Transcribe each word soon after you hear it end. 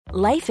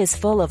Life is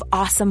full of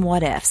awesome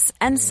what-ifs,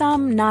 and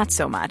some not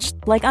so much,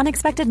 like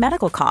unexpected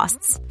medical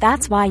costs.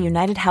 That's why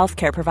United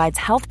Healthcare provides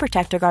Health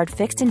Protector Guard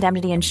fixed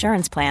indemnity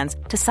insurance plans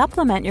to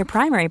supplement your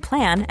primary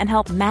plan and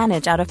help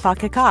manage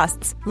out-of-pocket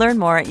costs. Learn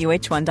more at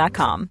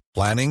uh1.com.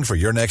 Planning for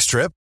your next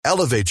trip?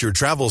 Elevate your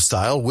travel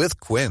style with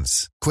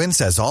Quince. Quince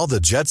has all the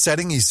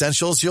jet-setting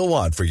essentials you'll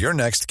want for your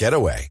next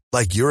getaway,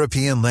 like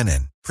European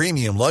linen,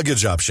 premium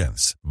luggage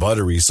options,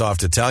 buttery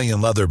soft Italian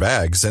leather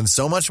bags, and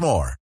so much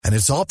more. And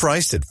it's all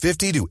priced at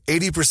 50 to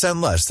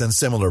 80% less than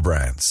similar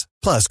brands.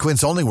 Plus,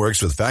 Quince only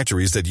works with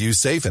factories that use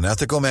safe and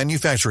ethical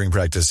manufacturing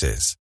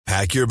practices.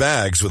 Pack your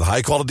bags with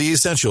high-quality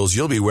essentials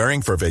you'll be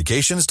wearing for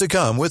vacations to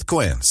come with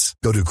Quince.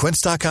 Go to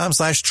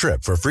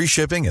quince.com/trip for free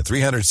shipping and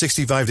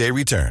 365-day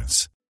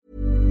returns.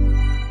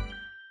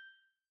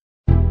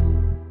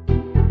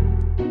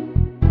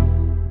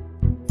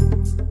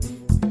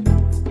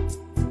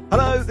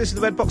 Hello, this is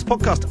the Red Box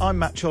Podcast. I'm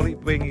Matt Chorley,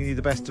 bringing you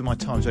the best of my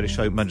Times Radio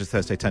show, Monday to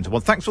Thursday, 10 to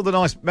 1. Thanks for all the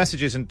nice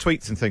messages and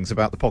tweets and things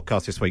about the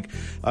podcast this week.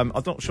 I'm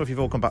not sure if you've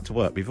all gone back to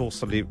work. We've all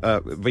suddenly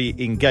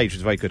re-engaged, which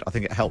is very good. I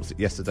think it helps that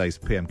yesterday's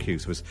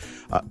PMQs was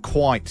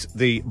quite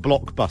the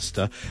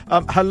blockbuster.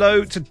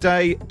 Hello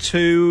today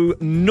to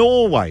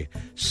Norway,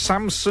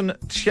 Samson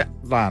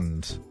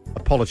Tjetland.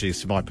 Apologies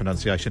for my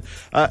pronunciation.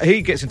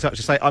 He gets in touch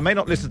to say, I may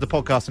not listen to the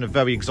podcast in a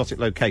very exotic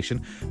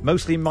location,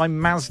 mostly in my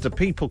Mazda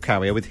people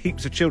carrier with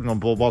heaps of children on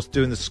board whilst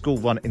doing the school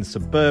run in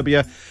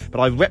suburbia, but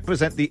I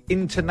represent the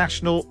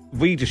international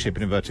readership,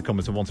 in inverted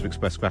commas, and want to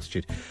express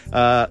gratitude.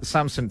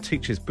 Samson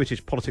teaches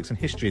British politics and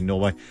history in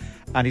Norway,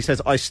 and he says,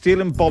 I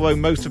steal and borrow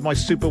most of my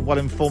super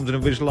well-informed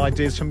and original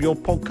ideas from your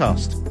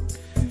podcast.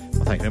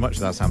 Well, thank you very much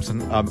for that,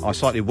 Samson. I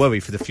slightly worry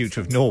for the future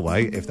of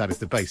Norway, if that is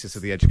the basis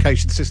of the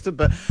education system.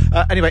 But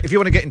anyway, if you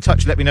want to get in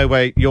touch, let me know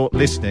where you're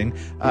listening.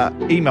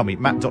 Email me,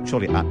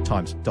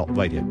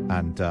 matt.chorley@times.radio,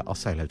 and I'll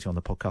say hello to you on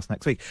the podcast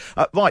next week.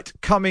 Right,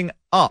 coming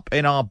up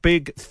in our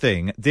big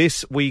thing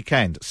this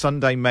weekend,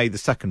 Sunday, May the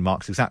 2nd,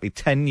 marks exactly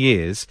 10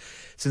 years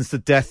since the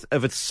death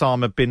of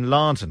Osama bin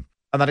Laden.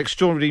 And that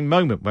extraordinary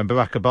moment when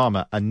Barack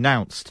Obama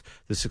announced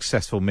the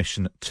successful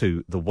mission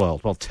to the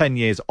world. Well, 10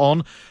 years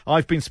on,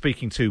 I've been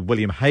speaking to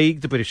William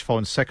Hague, the British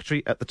Foreign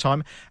Secretary at the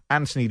time,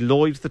 Anthony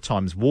Lloyd, the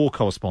Times war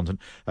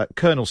correspondent,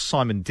 Colonel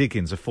Simon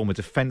Diggins, a former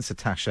defence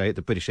attaché at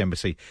the British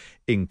Embassy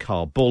in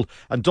Kabul,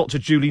 and Dr.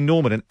 Julie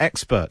Norman, an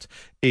expert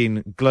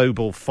in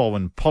global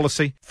foreign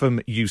policy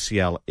from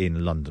UCL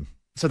in London.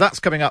 So that's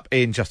coming up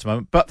in just a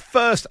moment. But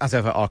first, as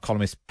ever, our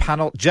columnist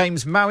panel.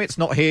 James Marriott's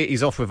not here.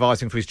 He's off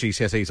revising for his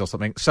GCSEs or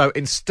something. So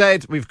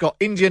instead, we've got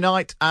India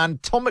Knight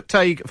and Tom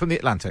McTague from The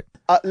Atlantic.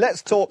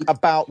 Let's talk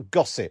about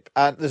gossip.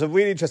 And there's a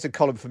really interesting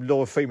column from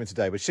Laura Freeman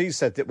today, where she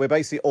said that we're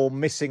basically all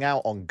missing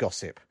out on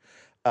gossip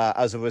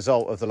as a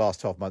result of the last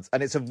 12 months.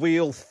 And it's a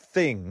real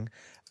thing.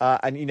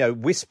 And, you know,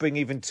 whispering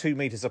even 2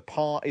 metres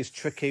apart is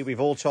tricky.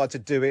 We've all tried to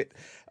do it.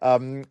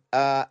 And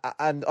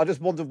I just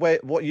wonder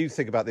what you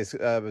think about this.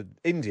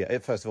 India,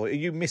 first of all, are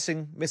you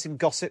missing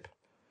gossip?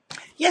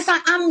 Yes, I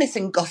am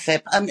missing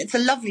gossip. It's a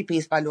lovely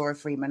piece by Laura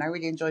Freeman. I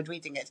really enjoyed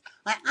reading it.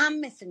 I am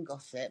missing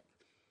gossip.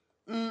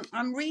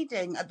 I'm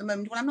reading at the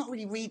moment. Well, I'm not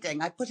really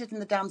reading. I put it in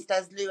the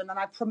downstairs loo and then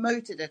I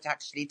promoted it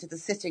actually to the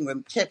sitting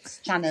room. Chips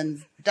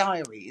Channon's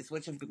diaries,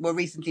 which were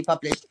recently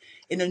published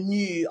in a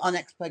new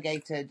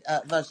unexpurgated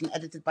version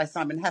edited by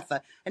Simon Heffer.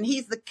 And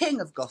he's the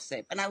king of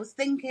gossip. And I was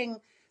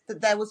thinking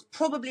that there was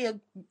probably a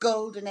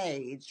golden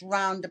age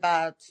round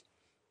about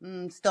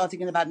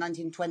starting in about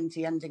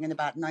 1920, ending in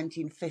about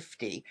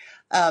 1950,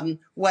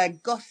 where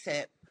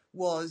gossip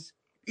was,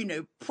 you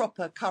know,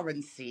 proper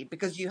currency,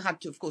 because you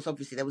had to, of course,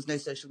 obviously there was no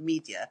social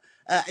media,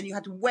 and you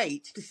had to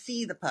wait to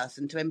see the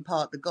person to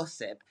impart the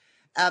gossip.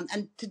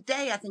 And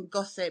today, I think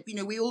gossip, you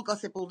know, we all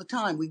gossip all the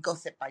time. We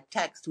gossip by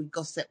text, we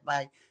gossip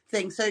by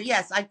things. So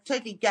yes, I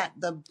totally get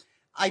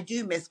I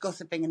do miss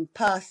gossiping in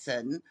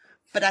person,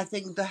 but I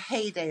think the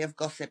heyday of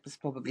gossip is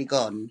probably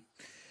gone.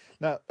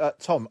 Now,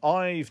 Tom,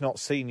 I've not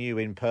seen you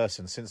in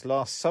person since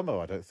last summer,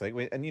 I don't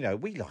think. And, you know,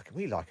 we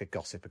like a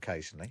gossip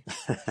occasionally.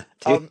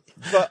 But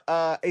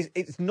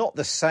it's not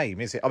the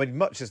same, is it? I mean,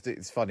 much as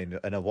it's fun in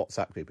a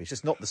WhatsApp group, it's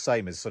just not the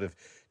same as sort of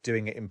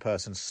doing it in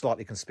person,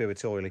 slightly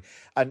conspiratorially.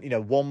 And, you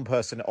know, one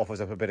person offers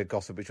up a bit of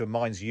gossip which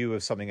reminds you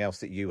of something else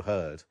that you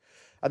heard.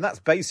 And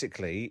that's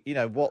basically, you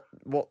know,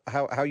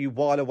 how you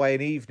while away an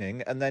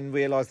evening and then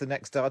realise the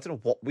next day, I don't know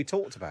what we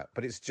talked about,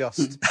 but it's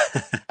just,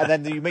 and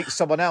then you meet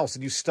someone else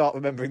and you start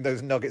remembering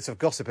those nuggets of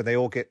gossip and they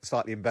all get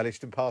slightly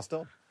embellished and passed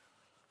on.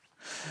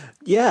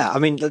 Yeah, I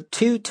mean,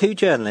 two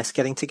journalists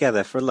getting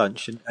together for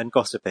lunch and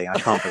gossiping. I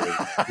can't believe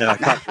it. No, I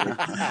can't believe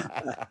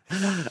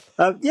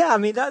it. Yeah, I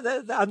mean,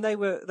 and they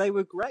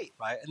were great,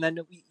 right? And then,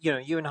 you know,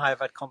 you and I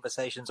have had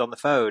conversations on the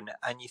phone,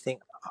 and you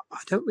think, I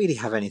don't really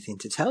have anything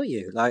to tell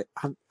you. Like,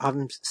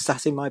 I'm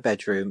sat in my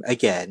bedroom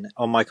again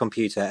on my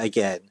computer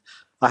again.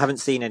 I haven't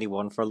seen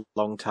anyone for a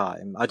long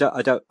time. I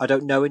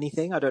don't know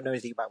anything. I don't know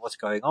anything about what's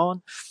going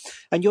on.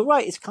 And you're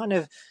right. It's kind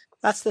of,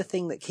 that's the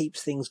thing that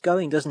keeps things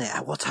going, doesn't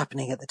it? What's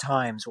happening at the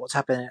Times? What's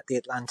happening at the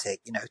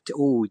Atlantic?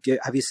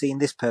 Have you seen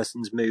this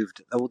person's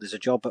moved? Oh, there's a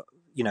job,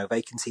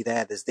 vacancy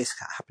there. There's this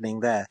happening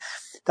there.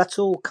 That's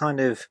all kind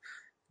of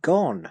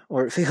gone,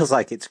 or it feels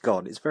like it's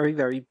gone. It's very,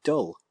 very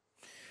dull.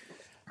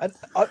 And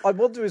I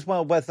wonder as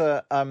well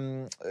whether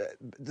by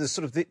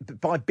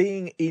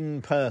being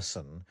in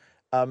person,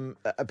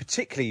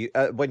 particularly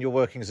when you're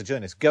working as a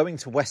journalist, going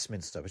to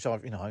Westminster, which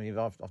I've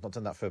not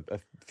done that for a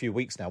few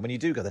weeks now. When you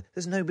do go there,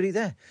 there's nobody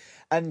there,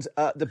 and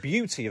the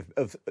beauty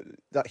of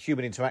that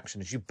human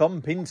interaction is you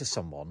bump into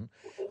someone.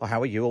 Oh,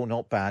 how are you? Oh,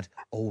 not bad.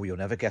 Oh, you'll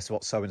never guess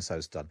what so and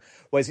so's done.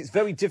 Whereas it's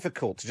very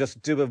difficult to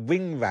just do a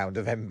ring round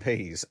of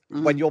MPs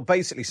when you're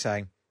basically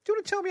saying, do you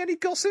want to tell me any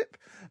gossip?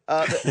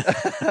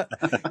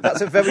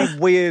 That's a very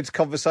weird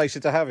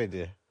conversation to have,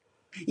 India.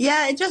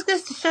 Yeah, it just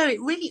goes to show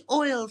it really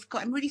oils.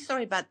 I'm really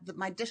sorry about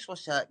my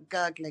dishwasher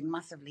gurgling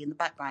massively in the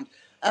background.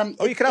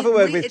 You can have a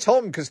word with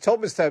Tom, because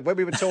Tom has said when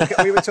we were talking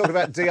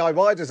about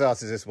DIY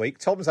disasters this week,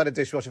 Tom's had a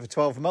dishwasher for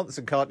 12 months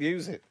and can't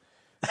use it.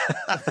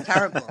 That's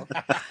terrible.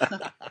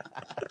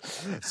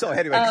 So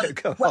anyway,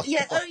 go on. Well,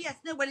 yeah. Oh, yes.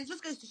 No. Well, it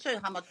just goes to show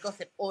how much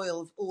gossip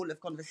oils all of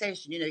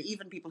conversation.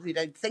 Even people who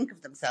don't think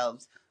of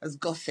themselves as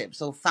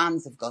gossips or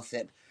fans of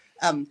gossip.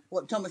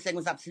 What Tom was saying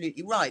was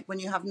absolutely right. When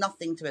you have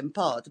nothing to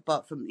impart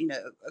apart from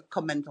a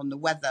comment on the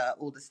weather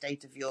or the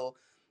state of your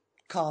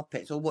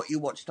carpet or what you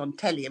watched on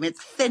telly, I mean,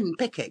 it's thin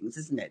pickings,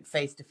 isn't it?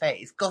 Face to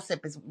face,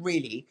 gossip is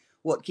really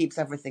what keeps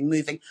everything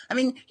moving. I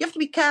mean, you have to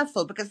be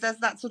careful because there's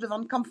that sort of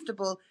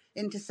uncomfortable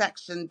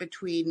intersection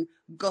between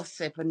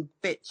gossip and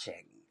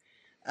bitching.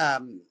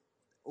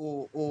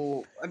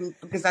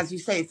 Because as you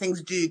say,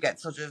 things do get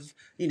sort of,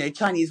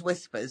 Chinese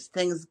whispers,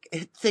 things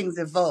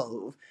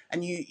evolve,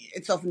 and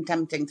it's often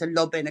tempting to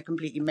lob in a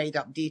completely made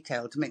up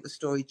detail to make the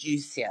story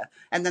juicier,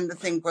 and then the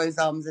thing grows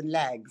arms and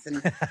legs.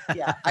 And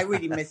yeah, I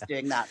really miss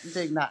doing that.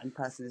 Doing that in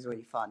person is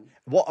really fun.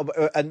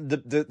 And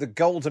the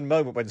golden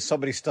moment when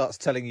somebody starts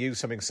telling you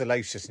something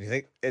salacious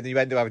and you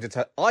end up having to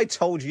tell, I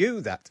told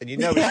you that, and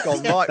it's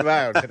gone right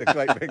round in a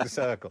great big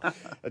circle,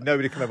 and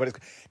nobody can remember what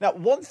it's. Now,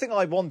 one thing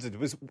I wondered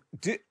was,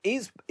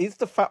 is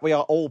the fact we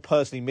are all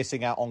personally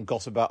missing out on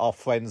gossip about our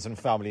friends and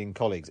family and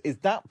colleagues, is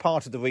that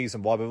part of the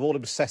reason why we're all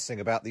obsessing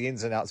about the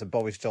ins and outs of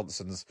Boris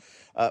Johnson's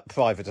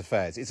private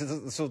affairs? It's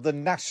sort of the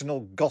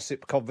national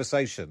gossip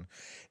conversation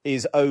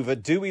is over,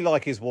 do we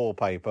like his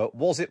wallpaper?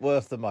 Was it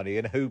worth the money?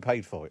 And who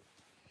paid for it?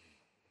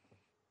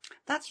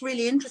 That's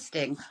really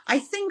interesting. I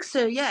think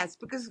so, yes,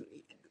 because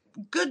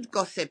good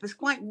gossip is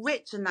quite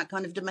rich in that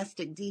kind of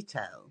domestic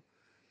detail.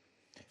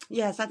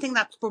 Yes, I think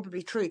that's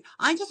probably true.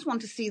 I just want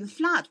to see the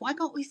flat. Why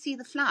can't we see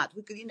the flat?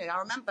 We could, I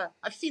remember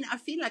I feel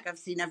like I've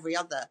seen every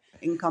other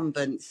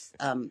incumbent's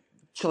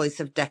choice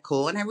of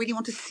decor, and I really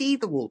want to see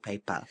the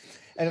wallpaper.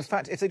 And in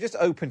fact, if they just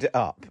opened it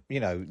up,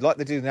 like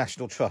they do the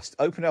National Trust,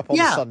 open it up on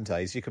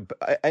Sundays, you could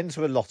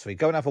enter a lottery,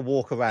 go and have a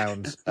walk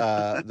around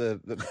the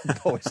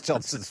Boris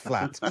Johnson's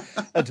flat,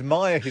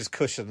 admire his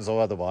cushions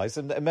or otherwise,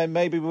 and then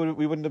maybe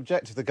we wouldn't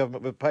object if the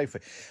government would pay for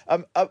it.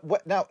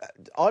 Now,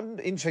 I'm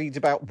intrigued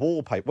about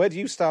wallpaper. Where do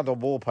you stand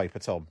on wallpaper,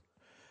 Tom?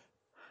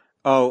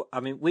 Oh, I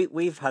mean,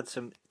 we've had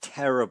some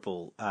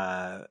terrible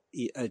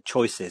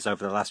choices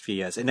over the last few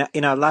years.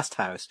 In our last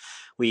house,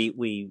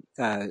 we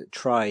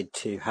tried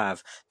to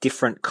have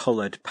different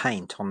coloured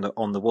paint on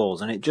the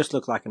walls, and it just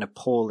looked like an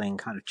appalling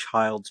kind of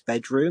child's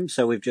bedroom.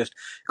 So we've just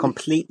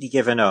completely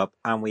given up,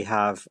 and we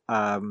have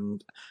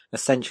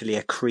essentially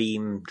a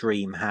cream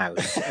dream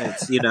house.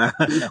 It's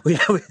we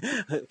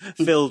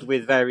filled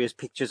with various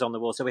pictures on the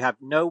wall. So we have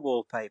no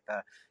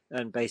wallpaper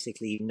and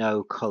basically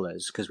no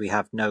colours because we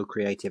have no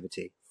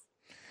creativity.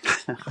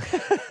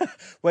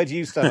 Where do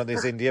you stand on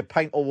this, India?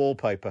 Paint or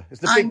wallpaper? It's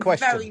the big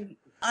question.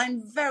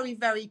 I'm very,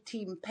 very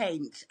team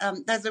paint.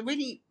 There's a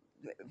really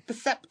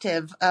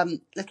perceptive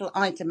little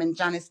item in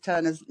Janice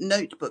Turner's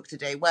notebook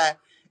today where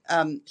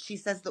she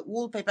says that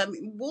wallpaper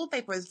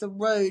is the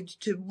road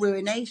to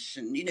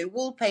ruination.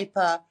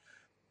 Wallpaper...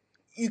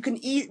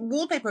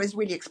 wallpaper is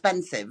really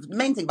expensive. The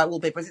main thing about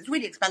wallpaper is it's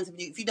really expensive.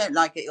 If you don't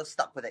like it, you're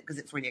stuck with it because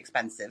it's really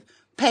expensive.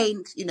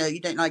 Paint, you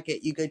don't like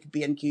it, you go to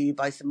B&Q, you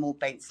buy some more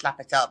paint,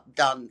 slap it up,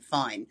 done,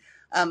 fine.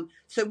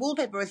 So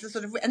wallpaper is a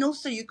sort of, and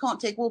also you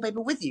can't take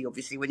wallpaper with you,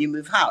 obviously, when you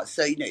move house.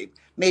 So,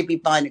 maybe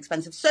buy an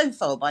expensive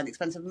sofa or buy an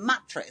expensive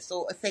mattress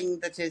or a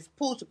thing that is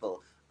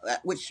portable,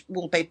 which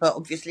wallpaper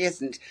obviously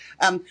isn't.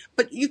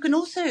 But you can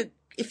also,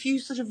 if you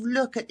sort of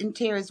look at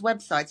interiors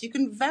websites, you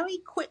can very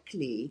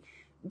quickly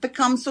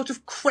become sort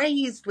of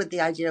crazed with the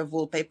idea of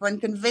wallpaper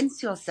and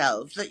convince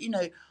yourself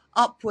that,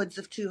 upwards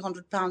of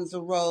 £200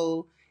 a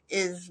roll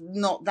is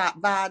not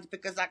that bad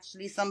because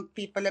actually some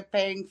people are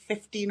paying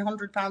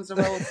 £1,500 a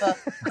roll for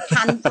a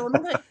candle.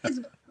 It's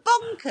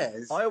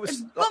bonkers.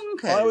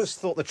 I always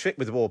thought the trick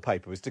with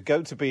wallpaper was to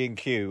go to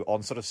B&Q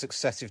on sort of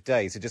successive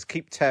days and just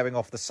keep tearing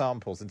off the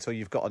samples until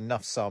you've got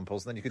enough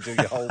samples, and then you can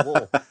do your whole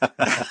wall.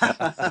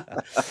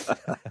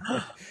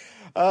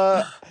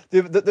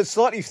 The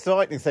slightly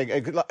frightening thing,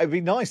 it'd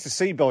be nice to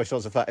see Boris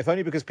Johnson's flat, if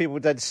only because people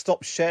would then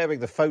stop sharing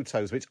the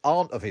photos which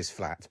aren't of his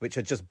flat, which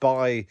are just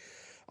by,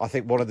 I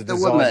think one of the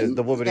designers,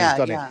 the woman who's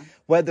done it, yeah.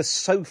 where the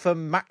sofa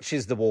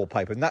matches the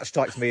wallpaper, and that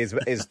strikes me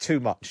as too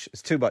much.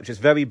 It's too much. It's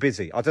very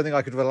busy. I don't think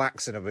I could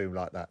relax in a room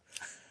like that.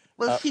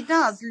 Well, she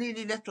does,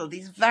 Lulu Little,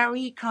 these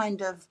very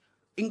kind of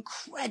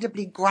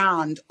incredibly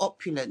grand,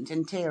 opulent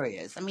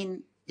interiors. I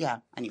mean, yeah,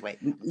 anyway,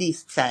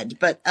 least said.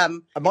 But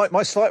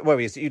my slight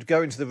worry is that you'd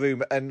go into the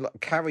room and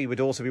Carrie would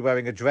also be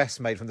wearing a dress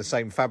made from the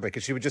same fabric,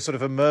 and she would just sort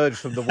of emerge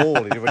from the wall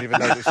and you wouldn't even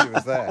know that she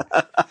was there.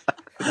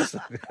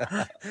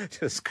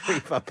 Just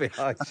creep up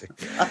behind you.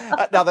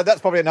 Now,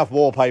 that's probably enough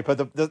wallpaper.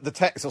 The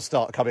text will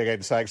start coming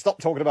in saying, stop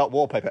talking about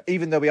wallpaper,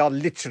 even though we are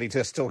literally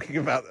just talking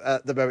about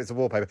the merits of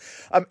wallpaper.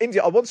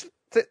 India, I want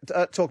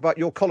to talk about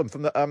your column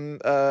from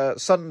the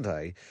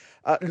Sunday,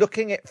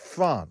 looking at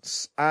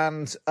France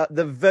and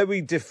the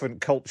very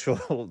different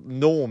cultural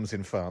norms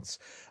in France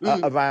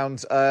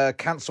around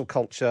cancel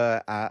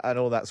culture and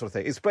all that sort of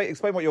thing.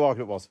 Explain what your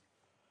argument was.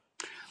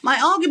 My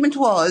argument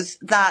was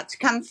that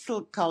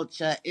cancel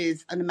culture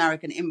is an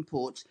American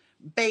import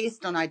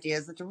based on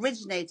ideas that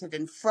originated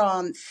in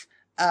France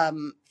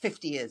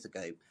 50 years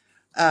ago,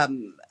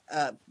 to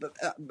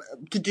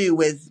do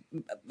with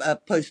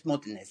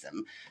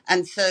postmodernism.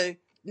 And so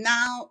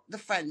now the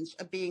French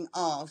are being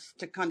asked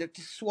to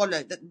to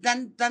swallow that.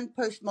 Then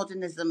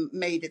postmodernism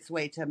made its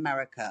way to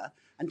America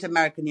and to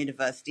American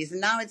universities. And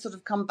now it's sort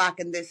of come back,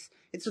 and it's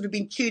sort of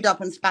been chewed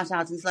up and spat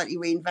out and slightly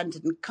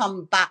reinvented and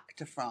come back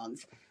to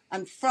France.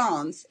 And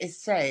France is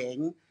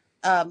saying,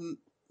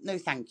 no,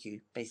 thank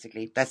you,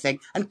 basically, they're saying.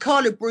 And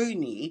Carla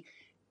Bruni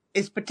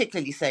is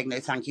particularly saying no,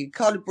 thank you.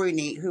 Carla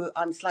Bruni, who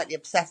I'm slightly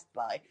obsessed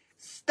by,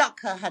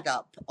 stuck her head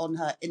up on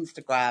her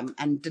Instagram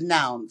and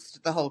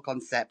denounced the whole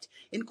concept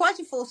in quite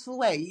a forceful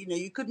way. You know,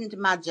 you couldn't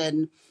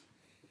imagine,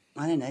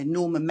 I don't know,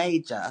 Norma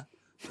Major.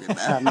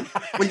 Well,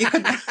 you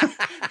couldn't...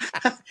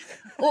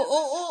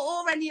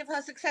 or any of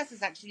her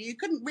successors, actually. You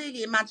couldn't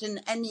really imagine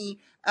any...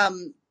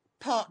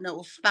 partner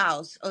or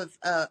spouse of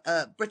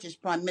a British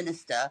Prime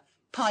Minister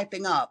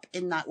piping up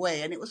in that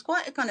way. And it was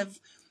quite a kind of,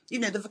 you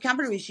know, the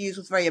vocabulary she used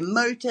was very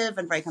emotive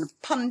and very kind of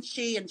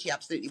punchy, and she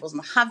absolutely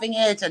wasn't having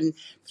it. And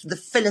the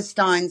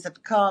Philistines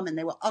had come and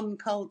they were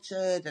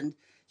uncultured, and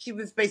she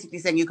was basically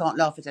saying you can't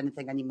laugh at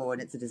anything anymore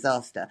and it's a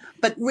disaster.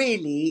 But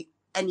really,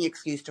 any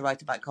excuse to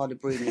write about Carla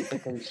Bruni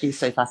because she's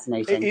so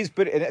fascinating. It is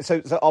brilliant.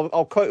 So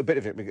I'll quote a bit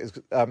of it because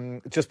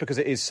just because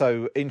it is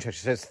so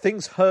interesting. It says,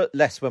 things hurt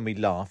less when we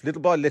laugh.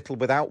 Little by little,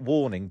 without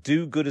warning,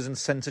 do-gooders and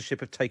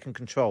censorship have taken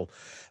control.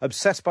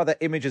 Obsessed by their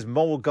image as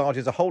moral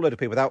guardians, a whole load of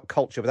people without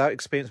culture, without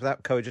experience,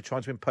 without courage are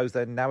trying to impose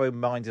their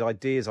narrow-minded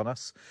ideas on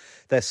us.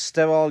 Their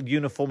sterile,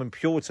 uniform and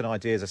Puritan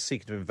ideas are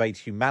seeking to invade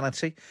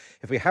humanity.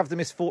 If we have the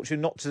misfortune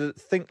not to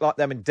think like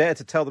them and dare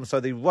to tell them so,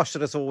 they rush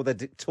at us all with their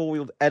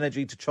dictatorial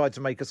energy to try to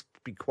make us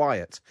be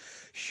quiet.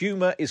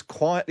 Humour is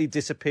quietly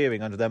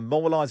disappearing under their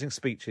moralising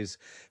speeches.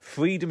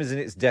 Freedom is in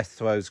its death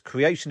throes.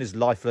 Creation is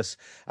lifeless,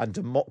 and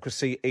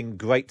democracy in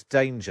great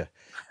danger.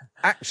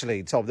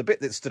 Actually, Tom, the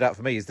bit that stood out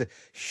for me is that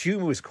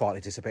humour is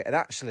quietly disappearing. And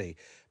actually,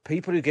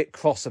 people who get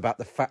cross about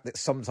the fact that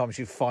sometimes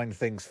you find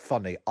things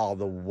funny are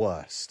the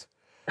worst.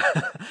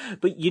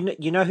 But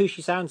you know who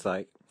she sounds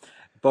like?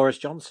 Boris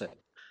Johnson.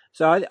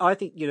 So I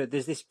think, you know,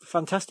 there's this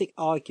fantastic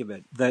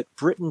argument that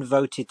Britain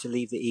voted to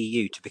leave the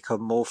EU to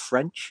become more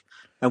French,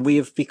 and we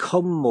have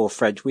become more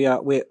French. We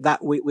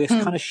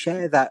kind of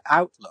share that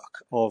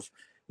outlook of,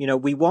 you know,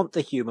 we want the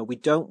humour, we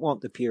don't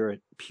want the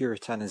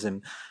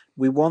puritanism,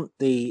 we want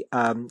the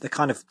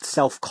kind of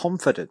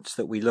self-confidence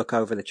that we look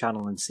over the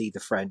channel and see the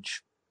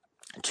French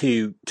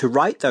to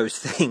write those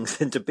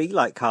things and to be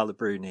like Carla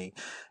Bruni,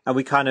 and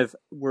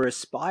we're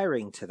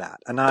aspiring to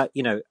that. And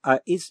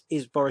is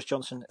Boris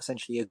Johnson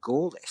essentially a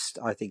Gaullist?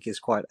 I think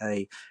is quite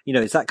a, you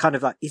know, is that kind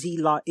of like, is he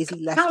left, is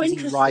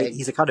he right?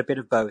 He's a kind of bit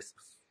of both.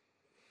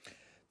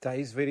 That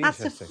is really That's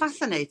interesting.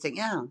 Fascinating,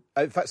 yeah.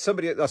 In fact,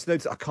 somebody, I can't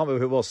remember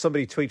who it was,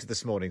 somebody tweeted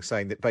this morning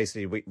saying that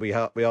basically we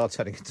are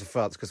turning into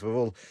France because we're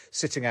all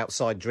sitting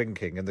outside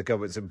drinking and the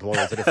government's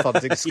embroiled in a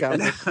funding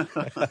scandal.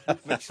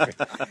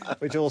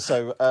 which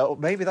also,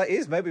 maybe that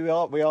is, maybe we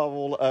are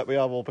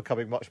all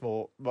becoming much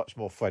more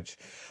French.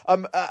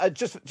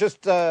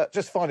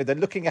 Just finally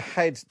then, looking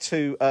ahead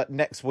to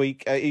next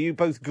week, are you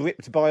both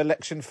gripped by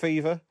election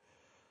fever?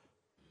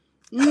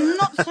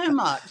 Not so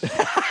much.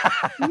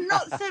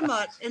 Not so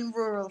much in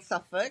rural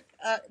Suffolk,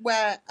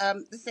 where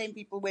the same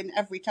people win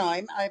every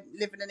time. I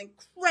live in an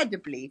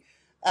incredibly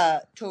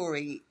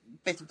Tory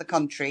bit of the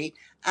country,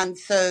 and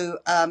so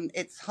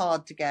it's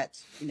hard to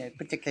get, you know,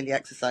 particularly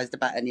exercised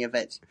about any of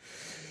it.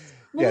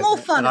 Well, more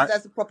fun if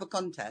there's a proper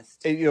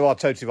contest. You are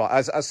totally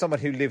right. As someone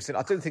who lives in,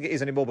 I don't think it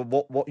is anymore,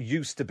 but what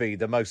used to be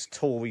the most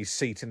Tory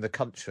seat in the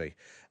country,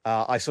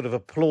 I sort of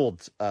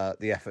applaud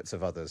the efforts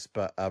of others,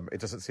 but it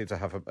doesn't seem to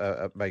have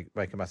make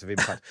a massive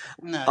impact.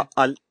 No.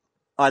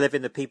 I live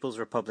in the People's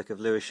Republic of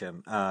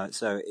Lewisham,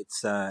 so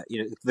it's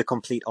the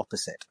complete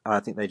opposite.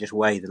 I think they just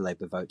weigh the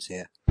Labour votes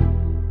here.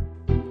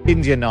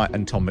 India Knight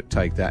and Tom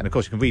McTague there. And of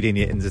course, you can read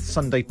India in the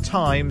Sunday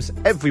Times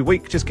every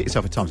week. Just get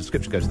yourself a Times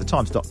subscription. Go to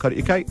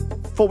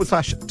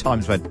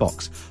thetimes.co.uk/Times Red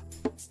Box.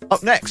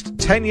 Up next,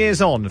 10 years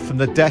on from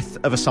the death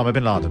of Osama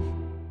bin Laden.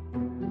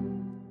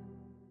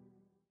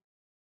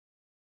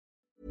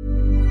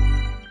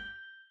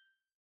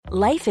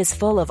 Life is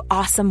full of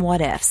awesome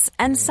what-ifs,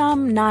 and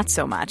some not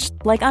so much,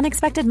 like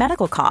unexpected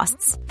medical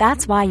costs.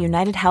 That's why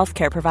United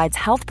Healthcare provides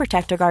Health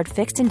Protector Guard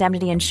fixed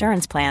indemnity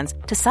insurance plans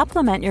to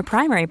supplement your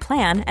primary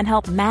plan and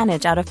help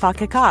manage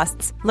out-of-pocket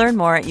costs. Learn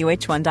more at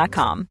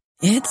uh1.com.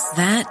 It's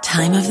that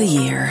time of the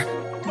year.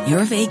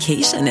 Your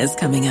vacation is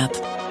coming up.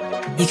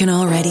 You can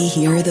already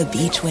hear the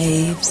beach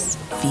waves,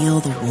 feel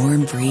the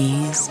warm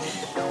breeze,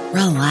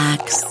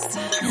 relax,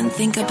 and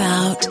think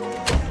about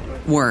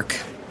work.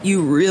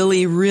 You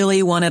really,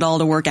 really want it all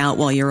to work out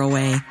while you're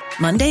away.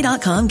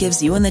 Monday.com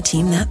gives you and the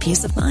team that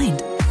peace of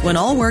mind. When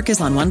all work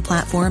is on one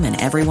platform and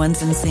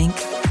everyone's in sync,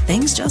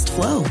 things just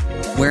flow.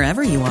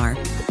 Wherever you are,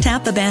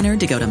 tap the banner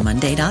to go to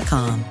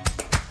Monday.com.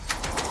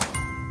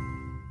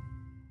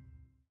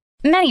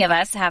 Many of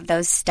us have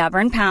those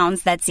stubborn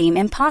pounds that seem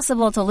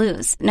impossible to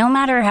lose, no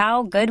matter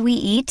how good we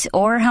eat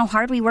or how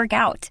hard we work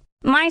out.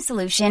 My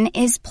solution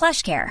is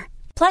PlushCare.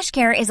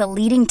 PlushCare is a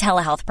leading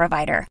telehealth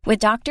provider with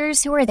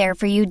doctors who are there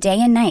for you day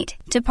and night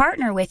to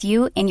partner with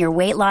you in your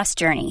weight loss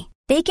journey.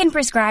 They can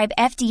prescribe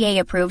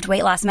FDA-approved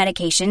weight loss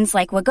medications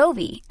like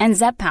Wegovy and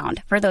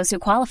Zepbound for those who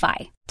qualify.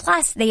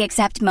 Plus, they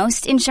accept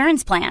most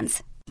insurance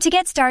plans. To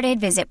get started,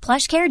 visit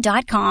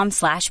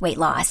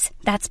plushcare.com/weight-loss.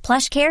 That's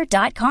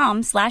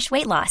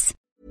plushcare.com/weight-loss.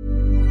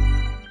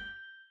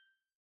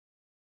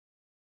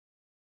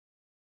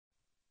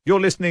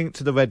 You're listening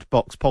to the Red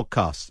Box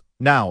Podcast.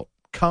 Now,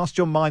 cast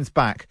your minds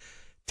back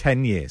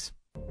 10 years.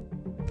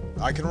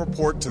 I can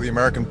report to the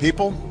American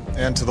people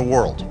and to the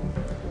world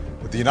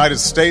that the United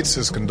States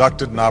has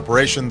conducted an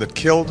operation that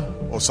killed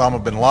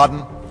Osama bin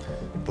Laden,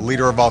 the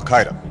leader of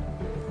Al-Qaeda,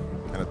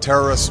 and a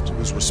terrorist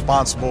who's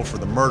responsible for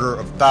the murder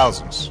of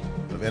thousands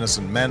of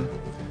innocent men,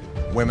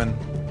 women,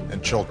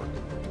 and children.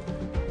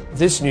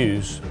 This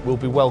news will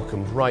be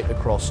welcomed right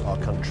across our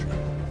country.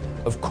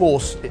 Of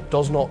course, it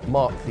does not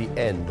mark the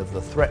end of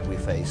the threat we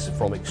face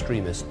from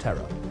extremist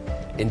terror.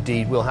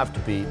 Indeed, we'll have to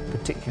be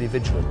particularly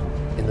vigilant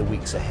in the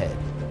weeks ahead.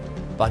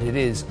 But it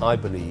is, I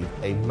believe,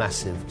 a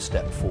massive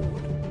step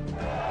forward.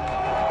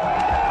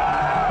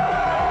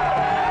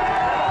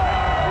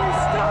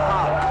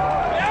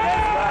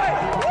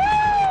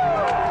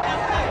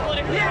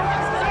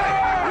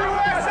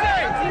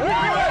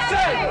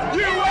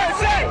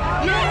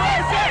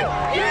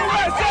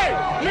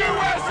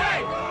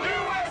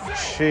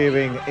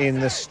 Cheering in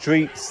the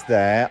streets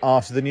there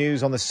after the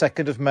news on the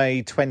 2nd of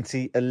May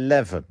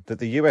 2011 that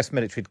the US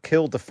military had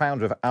killed the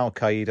founder of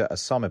Al-Qaeda,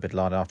 Osama bin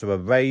Laden, after a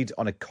raid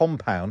on a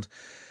compound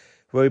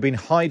where he'd been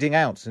hiding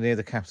out near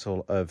the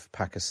capital of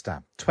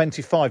Pakistan.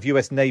 25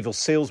 US naval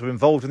SEALs were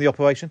involved in the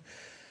operation,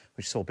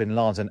 which saw bin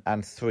Laden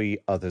and 3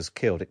 others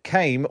killed. It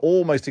came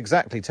almost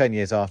exactly 10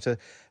 years after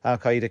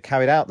Al-Qaeda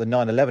carried out the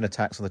 9/11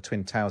 attacks on the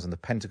Twin Towers and the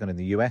Pentagon in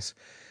the US,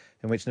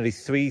 in which nearly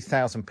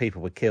 3,000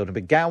 people were killed, and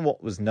began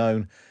what was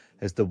known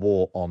as the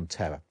War on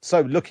Terror.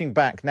 So looking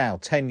back now,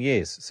 10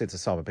 years since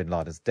Osama bin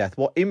Laden's death,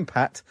 what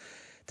impact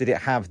did it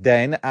have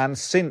then and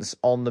since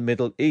on the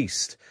Middle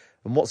East?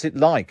 And what's it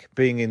like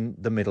being in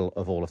the middle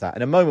of all of that?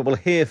 In a moment, we'll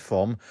hear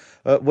from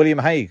William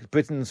Hague,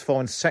 Britain's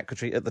Foreign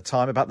Secretary at the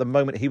time, about the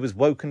moment he was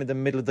woken in the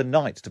middle of the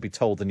night to be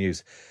told the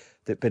news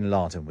that bin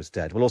Laden was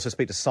dead. We'll also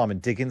speak to Simon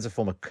Diggins, a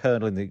former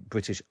colonel in the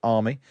British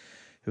Army,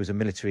 who was a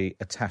military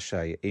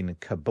attaché in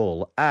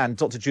Kabul, and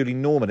Dr. Julie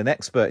Norman, an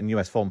expert in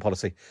US foreign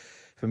policy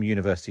from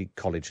University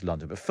College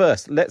London. But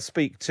first, let's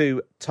speak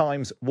to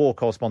Times war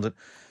correspondent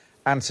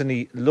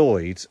Anthony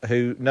Lloyd,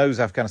 who knows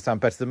Afghanistan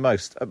better than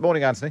most.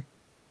 Morning, Anthony.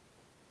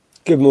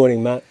 Good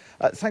morning, Matt.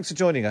 Thanks for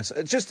joining us.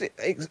 Just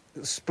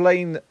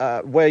explain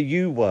where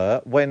you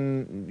were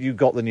when you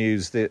got the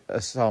news that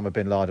Osama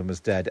bin Laden was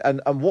dead,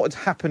 and what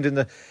had happened in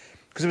the...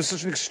 Because it was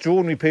such an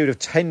extraordinary period of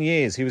 10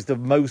 years. He was the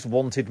most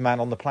wanted man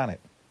on the planet.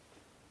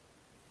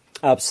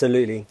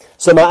 Absolutely.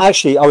 So, Matt,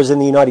 actually, I was in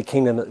the United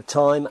Kingdom at the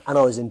time, and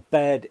I was in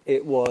bed.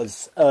 It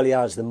was early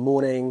hours of the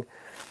morning,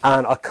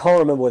 and I can't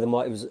remember whether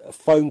it was a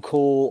phone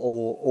call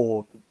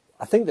or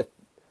I think the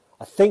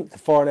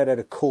foreign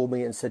editor called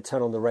me and said,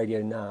 "Turn on the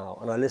radio now."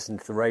 And I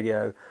listened to the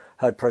radio,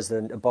 heard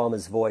President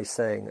Obama's voice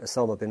saying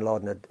Osama bin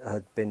Laden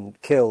had been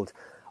killed.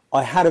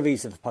 I had a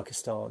visa for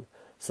Pakistan,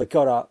 so I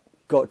got up,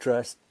 got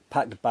dressed,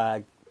 packed a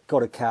bag,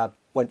 got a cab,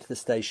 went to the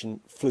station,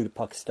 flew to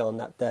Pakistan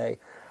that day.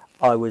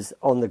 I was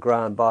on the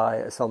ground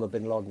by Osama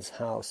bin Laden's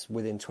house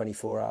within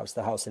 24 hours,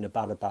 the house in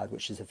Abbottabad,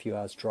 which is a few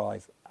hours'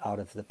 drive out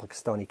of the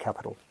Pakistani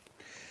capital.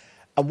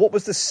 And what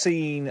was the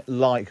scene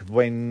like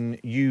when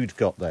you'd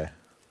got there?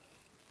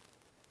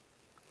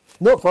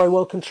 Not very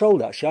well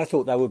controlled, actually. I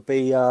thought there would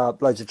be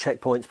loads of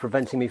checkpoints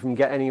preventing me from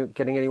getting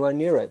anywhere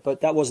near it,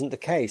 but that wasn't the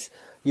case.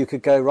 You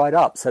could go right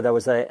up. So there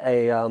was a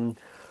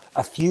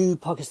few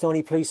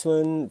Pakistani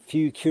policemen,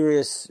 few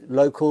curious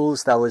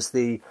locals. There was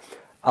the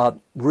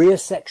rear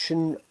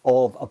section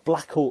of a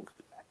Black Hawk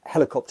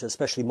helicopter,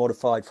 specially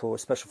modified for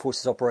Special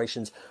Forces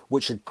operations,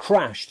 which had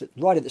crashed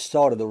right at the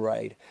start of the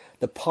raid.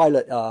 The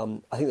pilot, I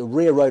think the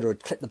rear rotor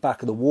had clipped the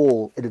back of the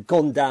wall. It had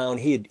gone down.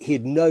 He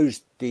had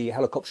nosed the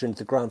helicopter into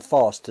the ground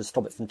fast to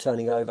stop it from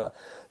turning over.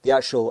 The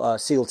actual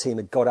SEAL team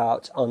had got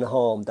out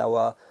unharmed. There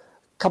were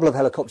couple of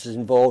helicopters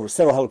involved, or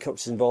several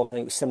helicopters involved. I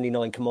think it was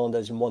 79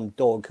 commandos and one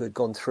dog who had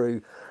gone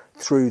through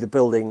the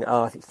building.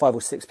 I think 5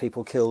 or 6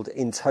 people killed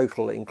in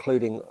total,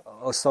 including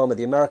Osama.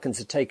 The Americans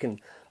had taken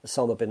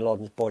Osama bin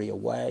Laden's body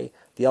away.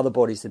 The other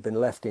bodies had been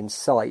left in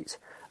sight.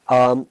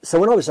 So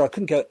when I was there, I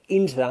couldn't go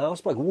into the house,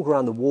 but I could walk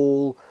around the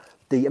wall.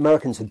 The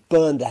Americans had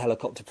burned the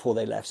helicopter before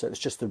they left, so it was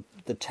just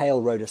the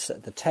tail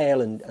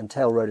and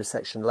tail rotor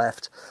section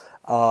left,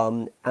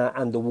 and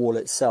the wall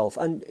itself.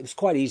 And it was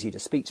quite easy to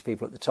speak to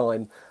people at the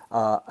time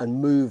and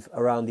move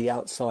around the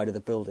outside of the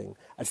building.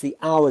 As the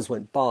hours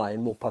went by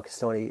and more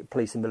Pakistani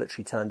police and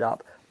military turned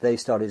up, they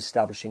started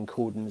establishing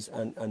cordons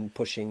and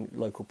pushing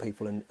local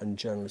people and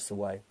journalists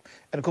away.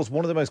 And of course,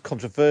 one of the most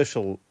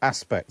controversial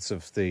aspects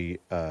of the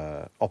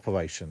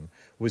operation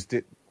was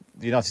that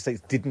the United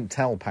States didn't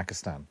tell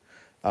Pakistan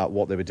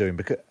what they were doing,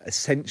 because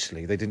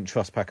essentially they didn't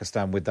trust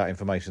Pakistan with that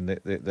information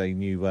that they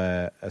knew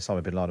where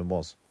Osama bin Laden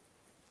was.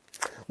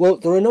 Well,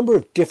 there are a number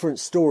of different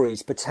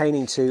stories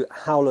pertaining to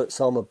how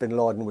Osama bin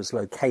Laden was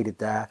located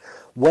there,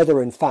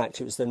 whether in fact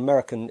it was the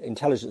American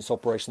intelligence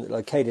operation that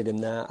located him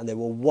there, and they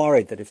were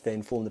worried that if they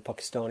informed the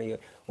Pakistani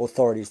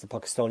authorities, the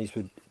Pakistanis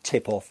would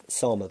tip off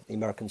Osama, the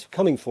Americans were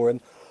coming for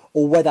him,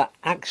 or whether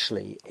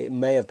actually it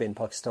may have been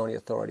Pakistani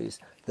authorities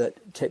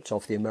that tipped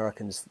off the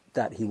Americans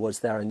that he was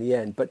there in the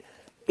end. But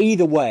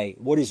either way,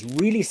 what is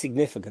really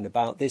significant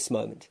about this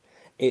moment,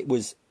 it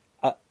was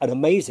an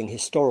amazing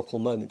historical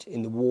moment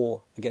in the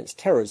war against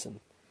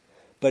terrorism,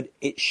 but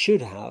it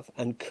should have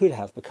and could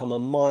have become a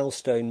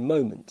milestone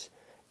moment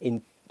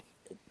in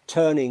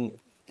turning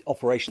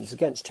operations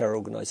against terror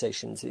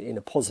organisations in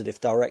a positive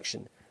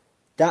direction.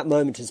 That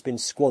moment has been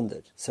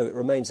squandered, so it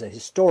remains a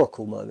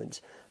historical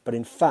moment, but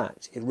in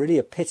fact it really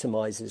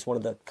epitomises one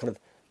of the kind of,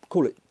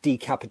 call it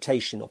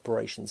decapitation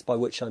operations, by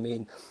which I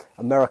mean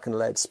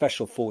American-led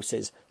special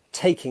forces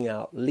taking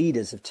out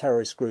leaders of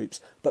terrorist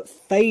groups, but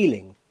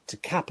failing to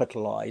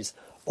capitalise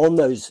on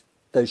those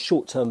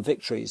short-term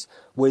victories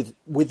with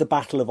the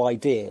battle of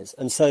ideas.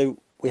 And so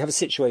we have a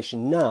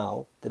situation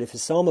now that if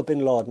Osama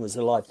bin Laden was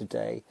alive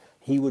today,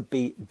 he would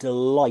be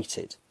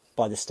delighted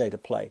by the state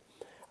of play.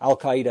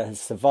 Al-Qaeda has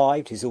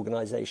survived, his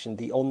organisation,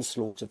 the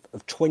onslaught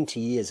of 20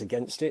 years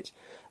against it.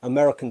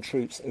 American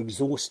troops,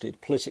 exhausted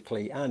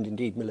politically and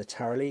indeed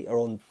militarily, are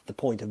on the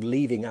point of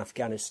leaving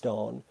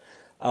Afghanistan.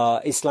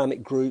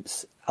 Islamic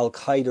groups,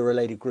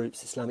 Al-Qaeda-related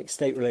groups, Islamic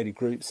State-related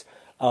groups,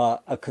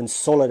 are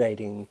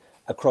consolidating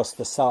across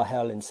the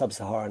Sahel in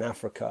sub-Saharan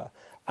Africa,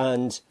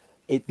 and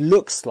it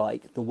looks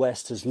like the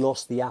West has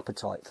lost the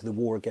appetite for the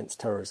war against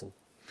terrorism.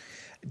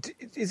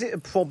 Is it a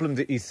problem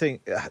that you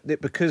think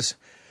that because,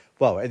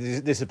 well,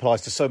 this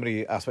applies to so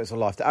many aspects of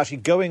life, that actually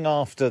going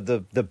after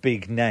the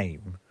big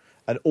name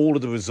and all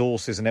of the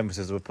resources and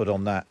emphasis that were put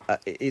on that,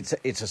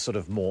 it's a sort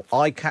of more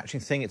eye-catching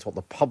thing. It's what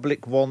the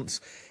public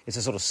wants. It's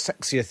a sort of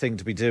sexier thing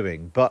to be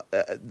doing. But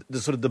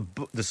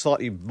the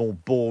slightly more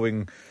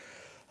boring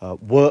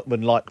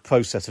workman-like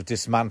process of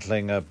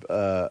dismantling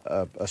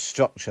a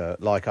structure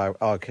like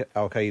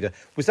Al-Qaeda,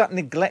 was that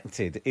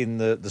neglected in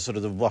the sort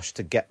of the rush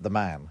to get the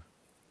man?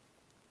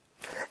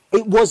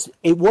 It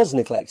was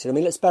neglected. I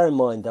mean, let's bear in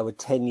mind there were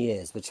 10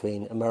 years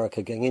between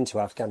America going into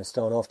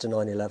Afghanistan after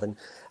 9/11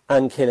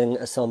 and killing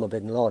Osama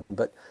bin Laden.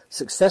 But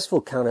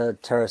successful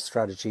counter-terrorist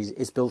strategies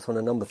is built on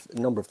a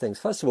number of things.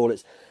 First of all,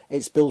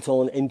 it's built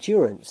on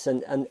endurance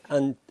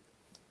and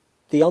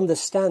the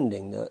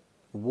understanding that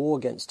war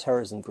against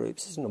terrorism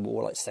groups isn't a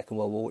war like Second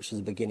World War, which has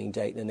a beginning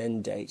date and an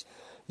end date.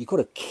 You've got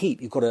to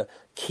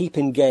keep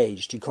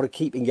engaged. You've got to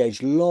keep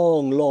engaged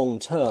long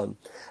term.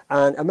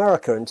 And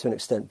America, and to an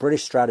extent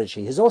British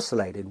strategy, has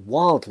oscillated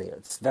wildly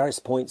at various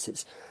points.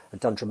 It's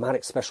done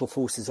dramatic special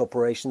forces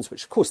operations,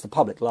 which of course the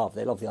public love.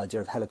 They love the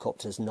idea of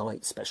helicopters,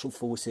 night, special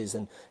forces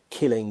and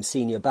killing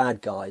senior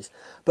bad guys.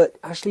 But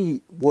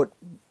actually what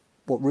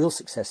real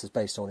success is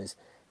based on is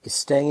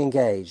staying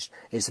engaged.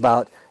 It's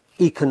about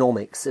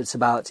economics, it's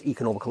about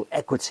economical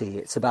equity,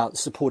 it's about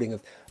supporting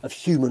of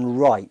human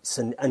rights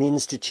and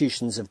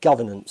institutions of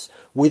governance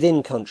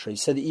within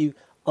countries, so that you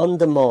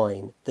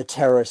undermine the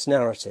terrorist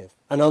narrative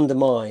and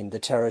undermine the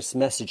terrorist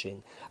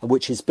messaging,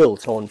 which is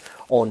built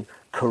on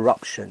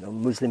corruption,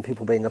 on Muslim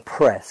people being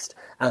oppressed,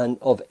 and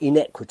of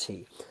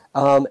inequity.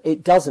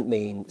 It doesn't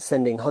mean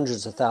sending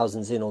hundreds of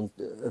thousands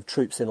of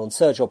troops in on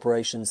surge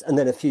operations and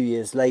then a few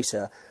years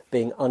later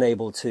being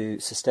unable to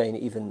sustain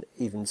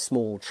even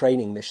small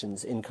training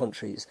missions in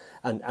countries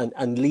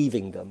and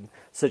leaving them,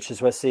 such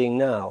as we're seeing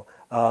now,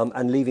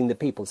 and leaving the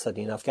people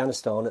suddenly in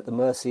Afghanistan at the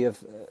mercy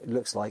of, it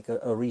looks like,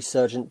 a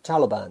resurgent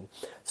Taliban.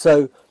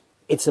 So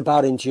it's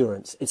about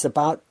endurance. It's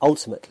about,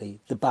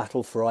 ultimately, the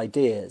battle for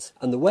ideas.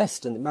 And the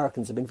West and the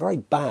Americans have been very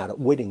bad at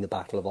winning the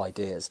battle of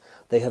ideas.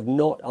 They have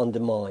not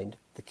undermined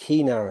the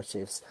key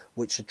narratives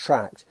which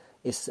attract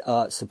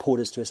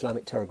supporters to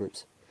Islamic terror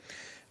groups.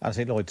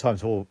 Anthony Lloyd,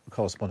 Times War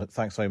correspondent,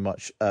 thanks very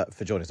much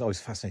for joining us.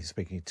 Always fascinating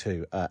speaking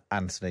to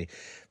Anthony.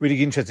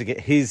 Really interested to get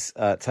his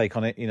take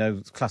on it. You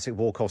know, classic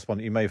war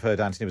correspondent. You may have heard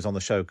Anthony was on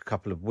the show a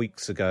couple of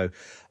weeks ago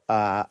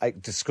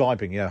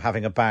describing,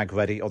 having a bag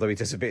ready, although he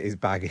does a bit his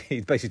bag.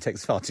 He basically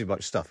takes far too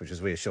much stuff, which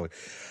is reassuring,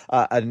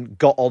 and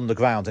got on the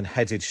ground and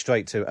headed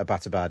straight to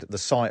Abbottabad, the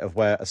site of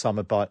where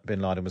Osama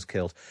bin Laden was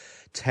killed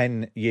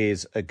 10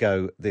 years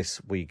ago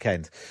this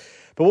weekend.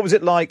 But what was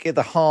it like at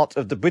the heart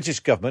of the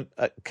British government,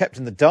 kept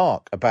in the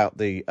dark about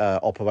the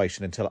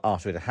operation until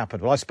after it had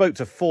happened? Well, I spoke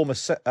to former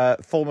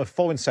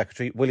Foreign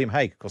Secretary William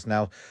Hague, of course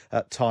now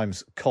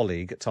Times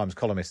colleague, Times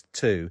columnist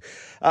too,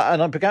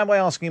 and I began by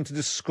asking him to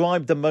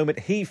describe the moment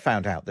he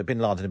found out that bin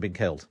Laden had been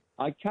killed.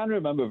 I can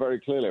remember very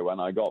clearly when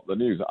I got the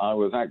news. I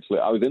was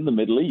in the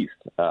Middle East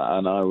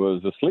and I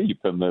was asleep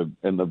in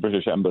the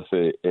British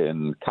Embassy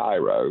in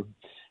Cairo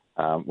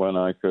when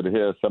I could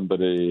hear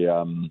somebody.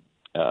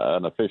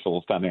 An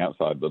official standing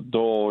outside the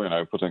door,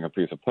 putting a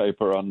piece of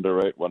paper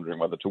under it, wondering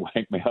whether to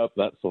wake me up,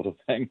 that sort of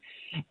thing.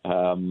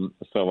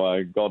 So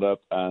I got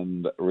up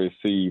and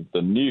received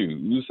the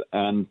news.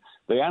 And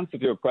the answer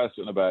to your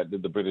question about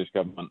did the British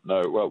government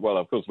know, well,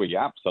 of course, we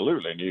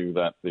absolutely knew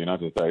that the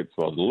United States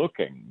was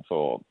looking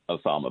for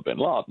Osama bin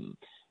Laden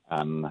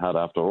and had,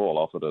 after all,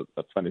 offered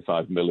a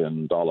 $25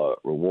 million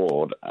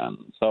reward and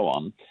so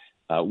on.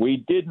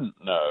 We didn't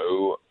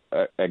know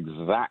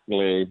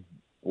exactly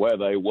where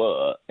they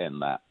were in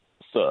that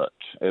search.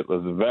 It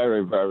was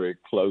very, very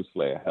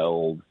closely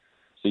held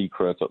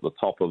secret at the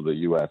top of the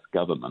U.S.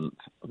 government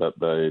that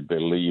they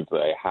believed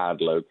they had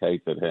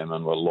located him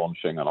and were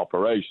launching an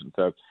operation.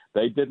 So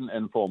they didn't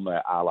inform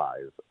their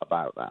allies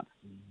about that.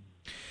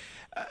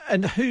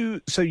 And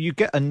so you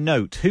get a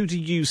note. Who do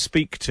you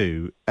speak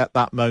to at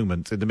that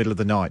moment in the middle of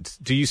the night?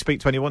 Do you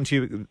speak to anyone? Do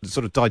you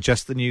sort of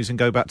digest the news and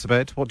go back to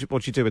bed? What do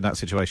you do in that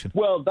situation?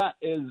 Well, that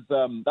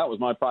was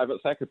my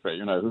private secretary,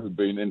 who had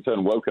been in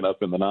turn woken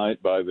up in the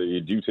night by the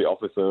duty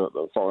officer at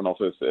the Foreign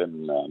Office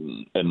in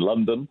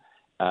London.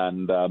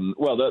 And,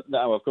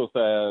 now, of course,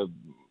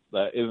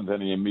 there isn't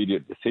any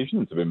immediate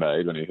decision to be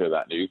made when you hear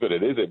that news, but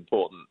it is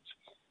important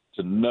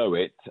to know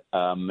it,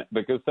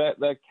 because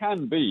there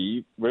can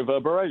be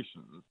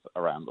reverberations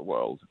around the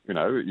world.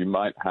 You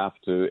might have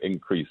to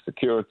increase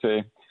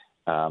security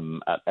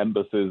at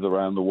embassies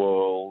around the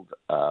world.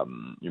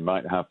 You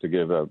might have to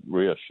give a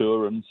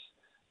reassurance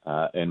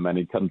in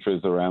many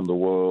countries around the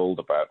world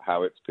about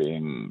how it's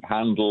being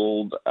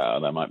handled.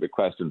 There might be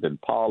questions in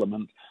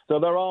Parliament.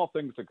 So there are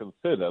things to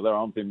consider. There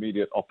aren't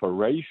immediate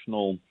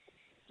operational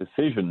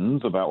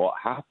decisions about what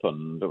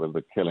happened with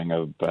the killing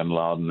of bin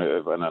Laden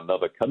when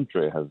another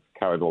country has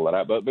carried all that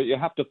out. But you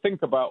have to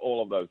think about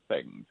all of those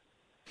things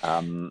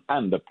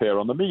and appear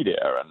on the media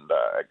and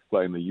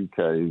explain the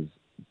UK's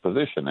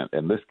position,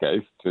 in this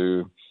case,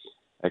 to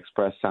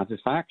express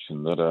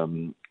satisfaction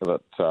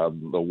that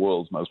the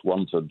world's most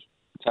wanted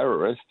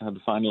terrorist had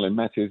finally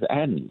met his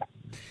end.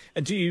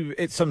 And do you,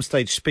 at some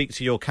stage, speak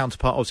to your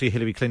counterpart? Obviously,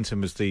 Hillary Clinton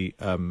was the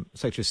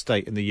Secretary of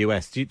State in the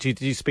US.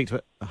 Did you speak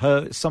to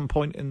her at some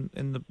point in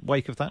the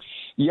wake of that?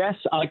 Yes,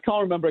 I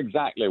can't remember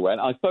exactly when.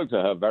 I spoke to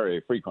her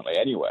very frequently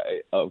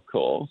anyway, of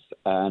course.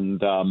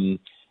 And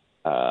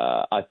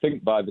I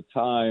think by the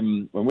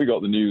time when we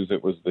got the news,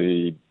 it was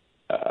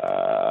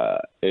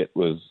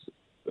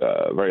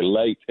very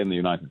late in the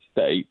United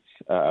States.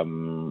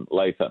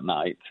 Late at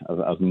night,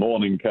 as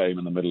morning came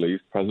in the Middle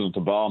East, President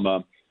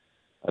Obama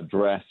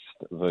addressed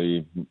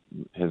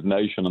his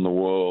nation and the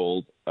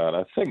world at,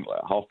 I think,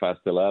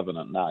 11:30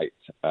 at night,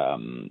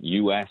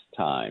 U.S.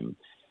 time.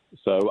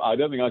 So I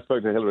don't think I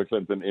spoke to Hillary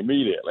Clinton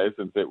immediately,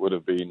 since it would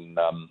have been, in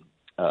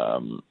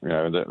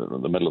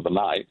the middle of the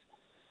night,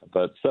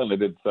 but certainly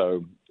did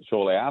so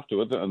shortly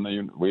afterwards.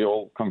 And we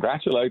all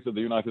congratulated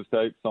the United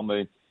States on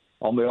the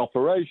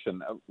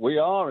operation. We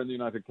are in the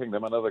United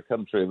Kingdom, another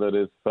country that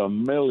is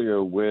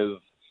familiar with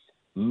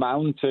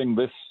mounting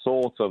this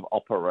sort of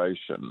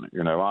operation.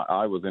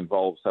 I was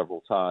involved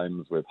several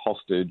times with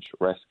hostage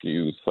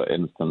rescues, for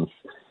instance,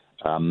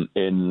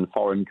 in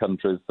foreign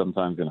countries,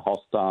 sometimes in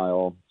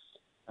hostile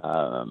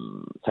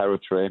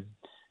territory,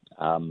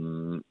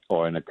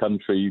 or in a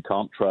country you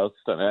can't trust.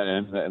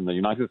 And the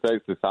United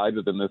States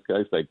decided in this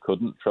case they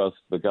couldn't trust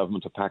the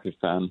government of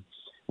Pakistan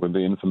with the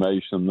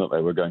information that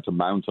they were going to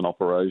mount an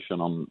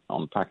operation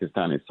on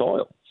Pakistani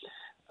soil.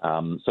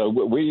 So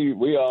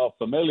we are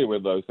familiar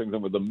with those things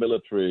and with the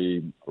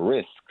military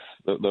risks,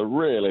 the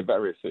really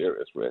very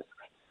serious risks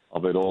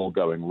of it all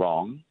going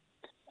wrong.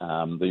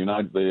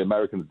 The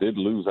Americans did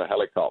lose a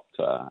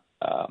helicopter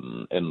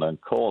in the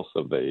course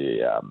of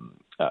the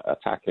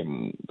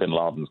attacking bin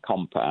Laden's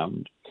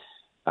compound.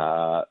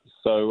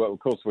 So, of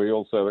course, we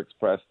also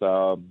expressed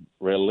our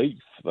relief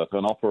that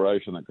an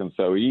operation that can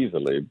so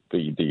easily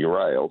be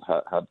derailed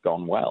had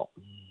gone well.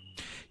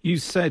 You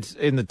said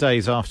in the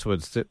days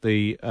afterwards that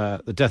the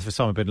death of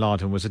Osama bin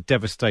Laden was a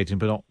devastating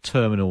but not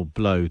terminal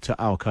blow to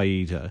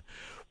Al-Qaeda.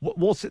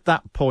 What at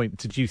that point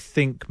did you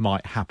think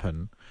might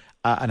happen,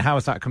 and how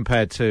has that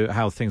compared to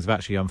how things have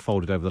actually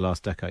unfolded over the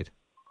last decade?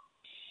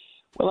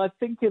 Well, I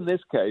think in this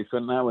case,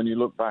 and now when you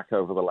look back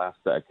over the last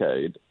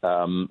decade,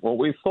 what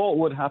we thought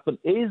would happen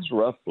is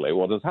roughly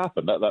what has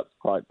happened. That's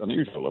quite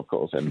unusual, of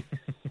course,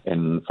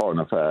 in foreign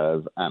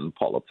affairs and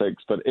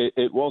politics. But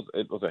it was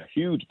a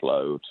huge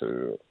blow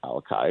to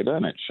Al-Qaeda,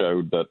 and it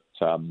showed that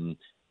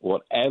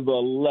whatever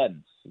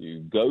lengths you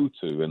go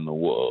to in the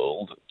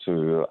world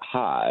to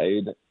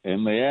hide,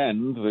 in the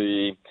end,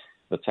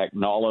 the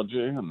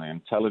technology and the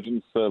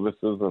intelligence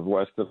services of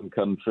Western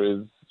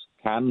countries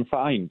can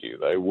find you.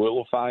 They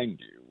will find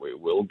you. We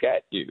will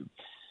get you.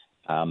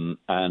 And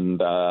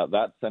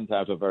that sent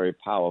out a very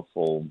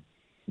powerful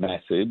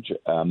message.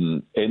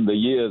 In the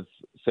years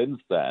since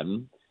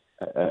then,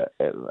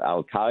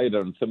 Al-Qaeda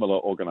and similar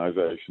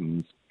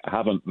organizations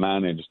haven't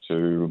managed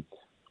to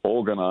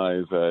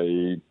organize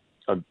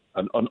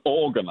an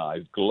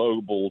organized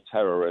global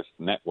terrorist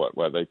network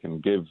where they can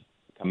give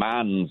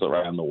commands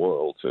around the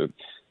world to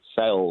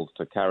cells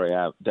to carry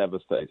out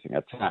devastating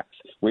attacks.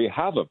 We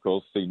have, of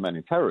course, seen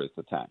many terrorist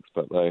attacks,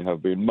 but they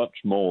have been much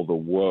more the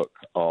work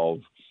of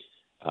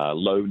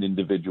lone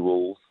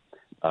individuals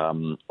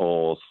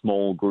or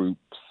small groups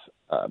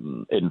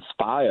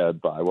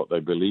inspired by what they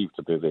believe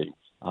to be the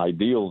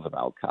ideals of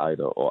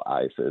Al-Qaeda or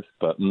ISIS,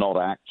 but not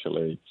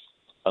actually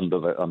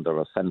under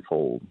a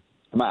central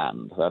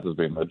command. That has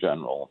been the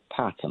general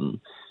pattern.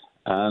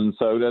 And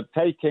so they're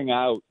taking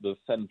out the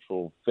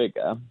central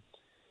figure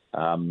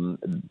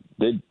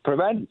did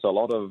prevent a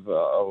lot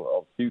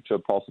of future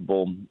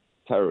possible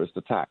terrorist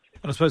attacks.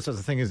 And I suppose that's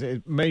the thing, is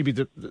maybe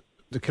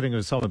the killing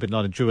of Osama bin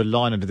Laden drew a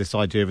line under this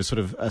idea of a sort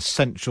of a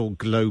central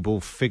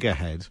global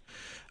figurehead.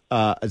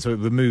 And so it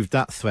removed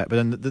that threat. But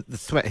then the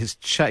threat has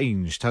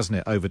changed, hasn't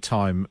it, over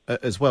time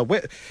as well?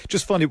 Where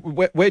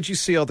do you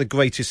see are the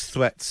greatest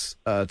threats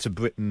to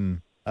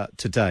Britain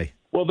today?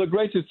 Well, the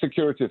greatest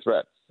security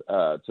threats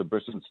to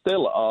Britain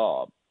still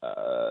are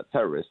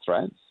terrorist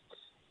threats.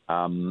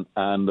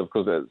 And, of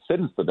course,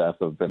 since the death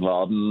of bin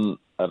Laden,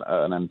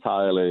 an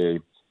entirely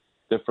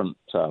different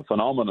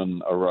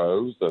phenomenon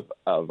arose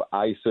of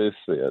ISIS,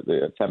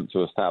 the attempt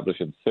to establish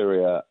in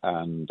Syria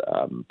and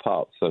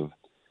parts of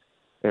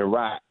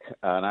Iraq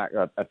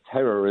a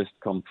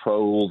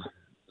terrorist-controlled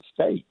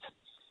state.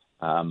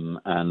 So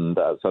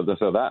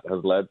that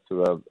has led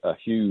to a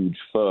huge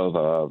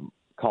further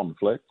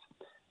conflict.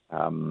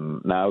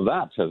 Now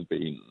that has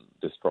been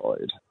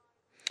destroyed.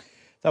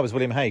 That was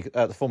William Hague,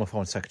 the former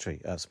Foreign Secretary,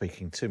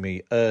 speaking to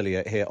me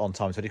earlier here on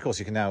Times. But of course,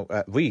 you can now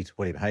read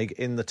William Hague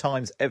in the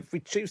Times every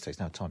Tuesday. He's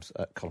now Times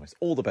columnist.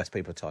 All the best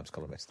people are Times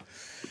columnists.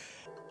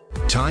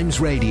 Times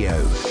Radio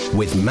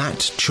with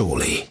Matt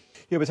Chorley.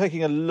 Yeah, we're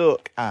taking a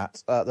look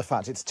at the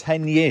fact it's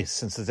 10 years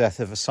since the death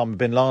of Osama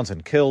bin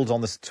Laden, killed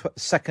on the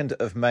 2nd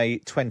of May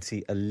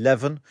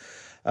 2011.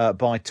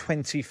 By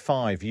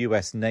 25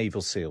 US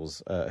naval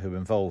SEALs who were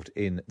involved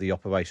in the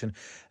operation.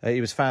 He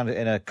was found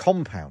in a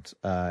compound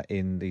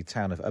in the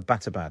town of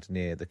Abbottabad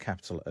near the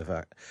capital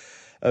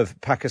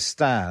of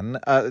Pakistan.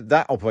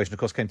 That operation, of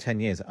course, came 10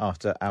 years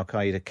after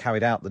Al-Qaeda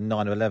carried out the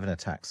 9/11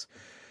 attacks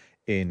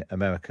in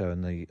America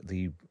and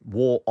the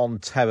war on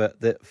terror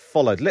that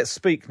followed. Let's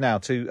speak now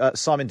to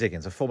Simon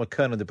Diggins, a former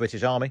colonel in the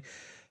British Army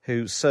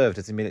who served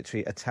as the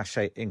military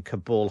attaché in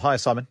Kabul. Hi,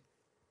 Simon.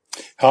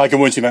 Hi, good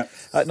morning to you,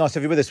 Matt. Nice to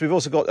have you with us. We've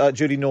also got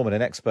Julie Norman,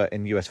 an expert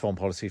in US foreign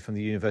policy from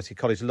the University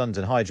College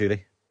London. Hi,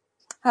 Julie.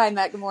 Hi,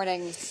 Matt. Good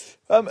morning.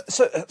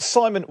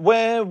 Simon,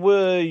 where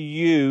were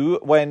you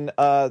when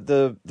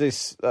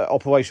this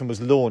operation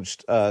was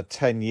launched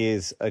 10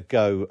 years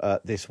ago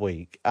this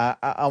week?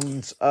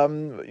 And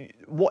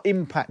what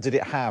impact did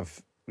it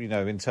have,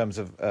 in terms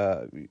of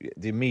the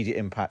immediate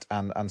impact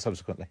and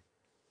subsequently?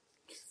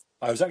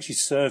 I was actually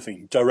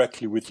serving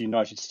directly with the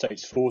United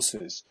States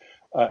forces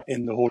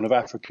in the Horn of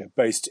Africa,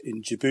 based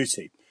in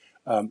Djibouti.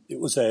 It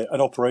was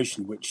an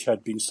operation which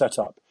had been set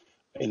up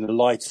in the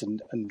light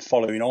and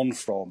following on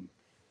from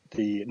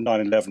the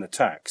 9/11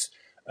 attacks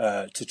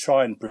to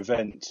try and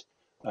prevent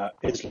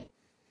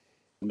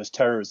Islamist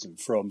terrorism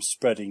from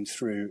spreading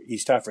through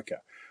East Africa.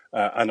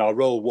 And our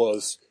role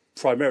was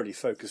primarily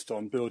focused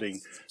on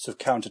building sort of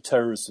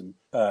counter-terrorism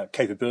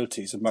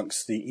capabilities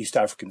amongst the East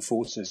African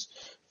forces,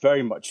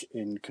 very much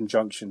in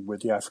conjunction with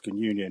the African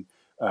Union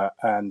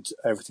and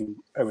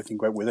everything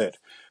went with it.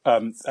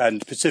 And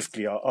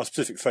specifically, our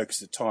specific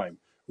focus at the time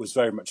was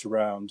very much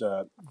around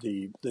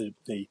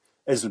the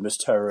Islamist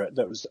terror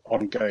that was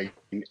ongoing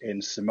in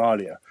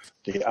Somalia,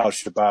 the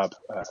Al-Shabaab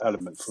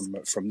element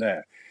from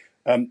there.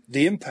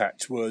 The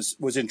impact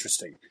was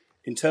interesting.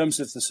 In terms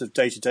of the sort of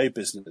day-to-day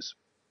business,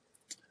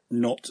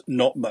 not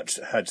much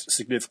had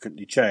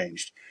significantly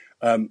changed.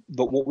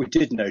 But what we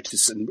did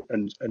notice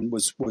and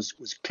was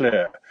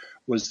clear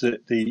was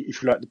that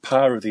the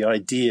power of the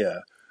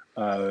idea,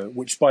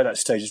 which by that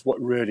stage is what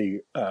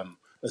really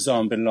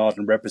Osama bin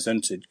Laden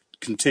represented,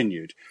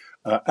 continued.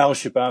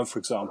 Al-Shabaab, for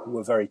example,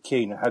 were very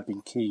keen and had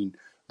been keen,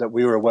 that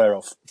we were aware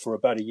of for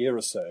about a year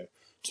or so,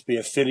 to be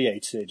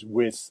affiliated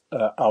with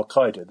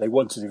Al-Qaeda. They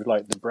wanted, if you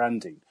like, the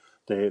branding,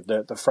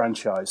 the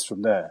franchise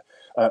from there.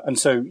 And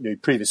so,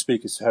 previous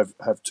speakers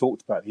have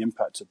talked about the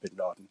impact of bin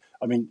Laden.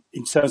 I mean,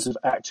 in terms of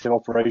active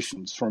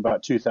operations from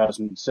about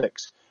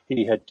 2006,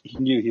 he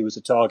knew he was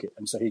a target,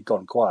 and so he'd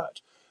gone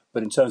quiet.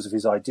 But in terms of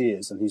his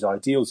ideas and his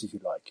ideals, if you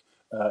like,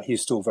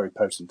 he's still very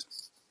potent.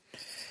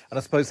 And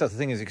I suppose that's the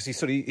thing, is because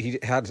he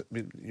had,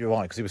 you're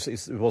right, because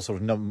he was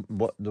sort of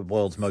the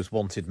world's most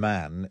wanted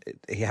man.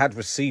 He had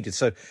receded.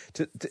 So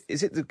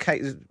is it the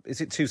case?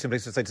 Is it too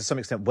simplistic to say, to some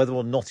extent, whether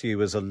or not he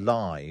was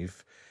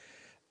alive,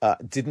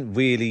 didn't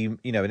really,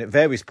 and at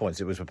various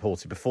points it was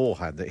reported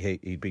beforehand that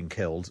he'd been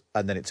killed,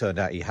 and then it turned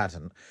out he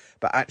hadn't.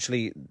 But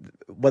actually,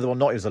 whether or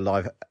not he was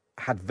alive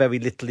had very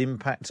little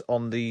impact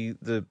on the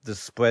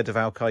spread of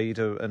Al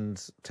Qaeda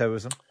and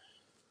terrorism.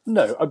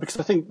 No, because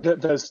I think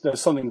that there's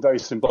something very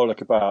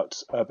symbolic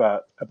about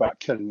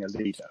killing a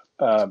leader,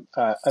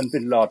 and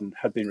bin Laden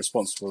had been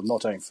responsible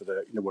not only for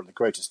one of the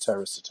greatest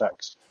terrorist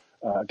attacks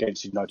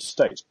against the United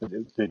States, but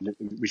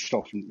we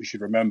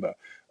should remember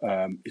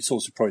it's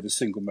also probably the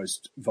single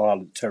most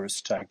violent terrorist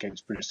attack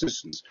against British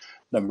citizens.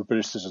 The number of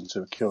British citizens who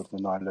were killed in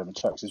the 9/11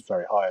 attacks is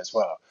very high as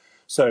well.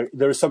 So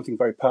there is something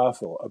very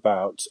powerful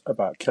about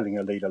killing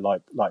a leader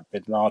like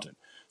bin Laden.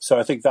 So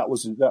I think that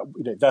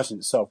in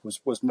itself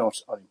was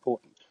not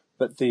unimportant.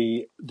 But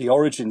the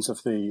origins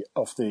of the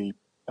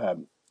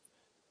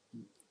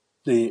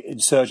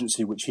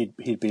insurgency which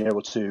he'd been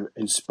able to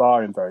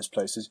inspire in various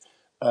places,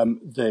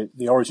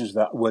 the origins of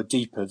that were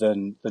deeper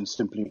than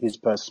simply his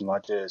personal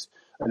ideas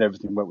and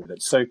everything went with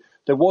it. So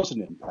there was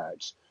an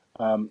impact,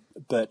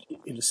 but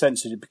in a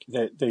sense, he'd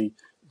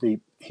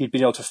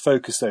been able to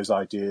focus those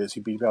ideas.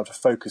 He'd been able to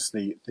focus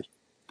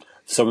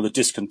some of the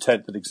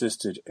discontent that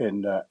existed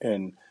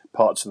in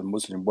parts of the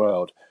Muslim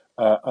world.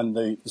 And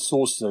the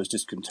source of those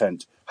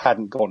discontent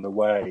hadn't gone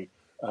away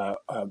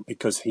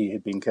because he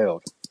had been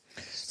killed.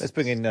 Let's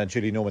bring in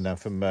Julie Norman now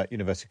from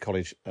University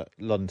College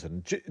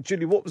London.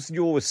 Julie, what was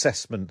your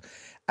assessment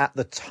at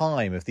the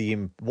time of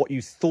what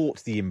you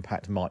thought the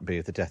impact might be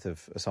of the death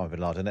of Osama bin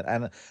Laden,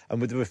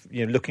 and with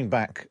looking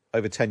back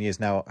over 10 years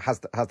now, has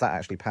that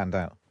actually panned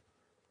out?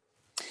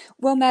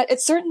 Well, Matt,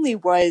 it certainly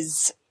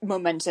was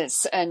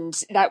momentous, and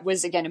that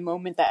was again a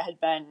moment that had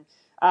been.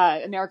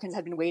 Americans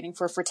had been waiting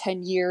for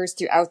 10 years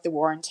throughout the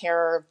war on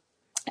terror.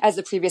 As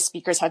the previous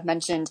speakers have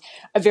mentioned,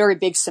 a very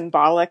big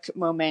symbolic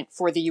moment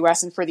for the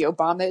U.S. and for the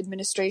Obama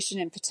administration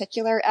in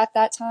particular at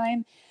that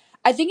time.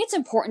 I think it's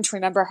important to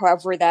remember,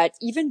 however, that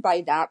even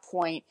by that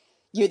point,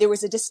 there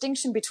was a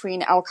distinction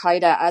between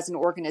Al-Qaeda as an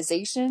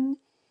organization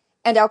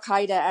and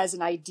Al-Qaeda as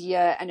an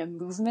idea and a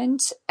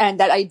movement. And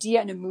that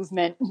idea and a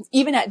movement,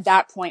 even at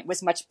that point,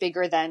 was much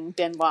bigger than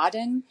bin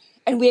Laden.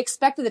 And we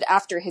expected that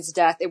after his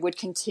death, it would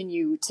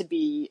continue to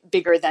be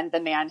bigger than the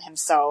man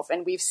himself.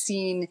 And we've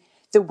seen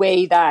the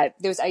way that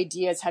those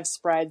ideas have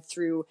spread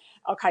through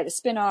Al-Qaeda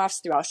spin-offs,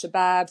 through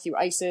Al-Shabaab, through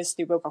ISIS,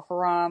 through Boko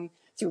Haram,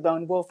 through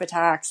lone wolf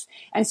attacks.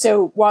 And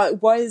so while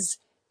it was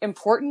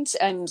important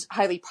and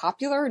highly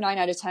popular, 9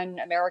 out of 10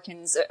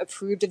 Americans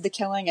approved of the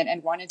killing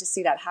and wanted to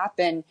see that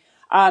happen,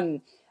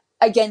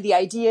 again, the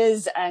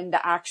ideas and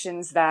the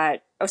actions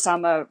that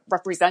Osama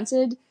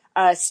represented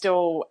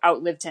still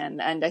outlived him,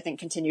 and I think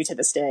continue to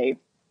this day.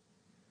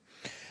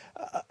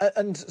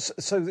 And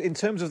so, in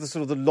terms of the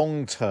sort of the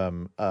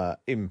long-term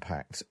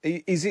impact,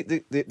 is it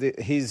that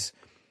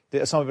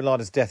Osama bin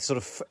Laden's death sort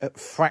of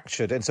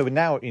fractured? And so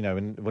now,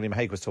 and William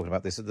Hague was talking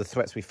about this, that the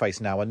threats we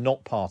face now are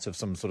not part of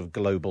some sort of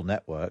global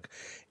network.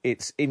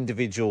 It's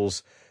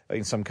individuals,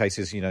 in some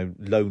cases,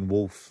 lone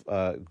wolf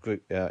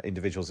group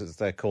individuals, as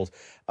they're called,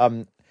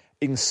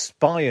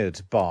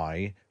 inspired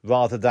by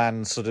rather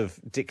than sort of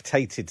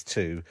dictated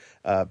to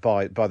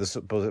by this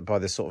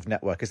sort of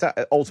network. Is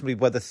that ultimately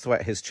where the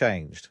threat has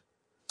changed?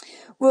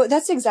 Well,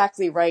 that's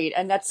exactly right.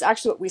 And that's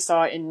actually what we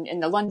saw in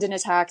the London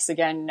attacks.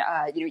 Again,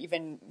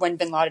 even when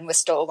bin Laden was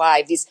still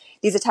alive, these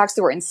attacks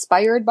that were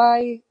inspired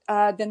by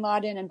bin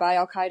Laden and by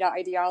Al-Qaeda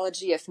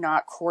ideology, if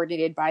not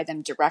coordinated by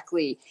them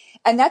directly.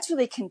 And that's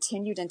really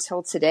continued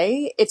until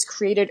today. It's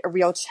created a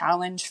real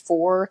challenge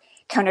for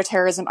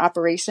counterterrorism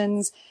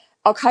operations.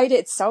 Al-Qaeda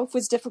itself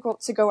was difficult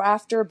to go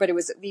after, but it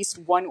was at least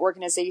one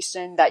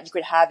organization that you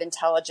could have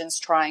intelligence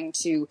trying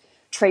to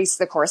trace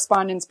the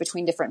correspondence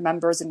between different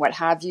members and what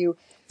have you.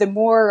 The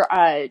more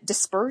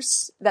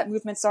dispersed that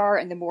movements are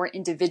and the more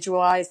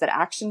individualized that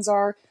actions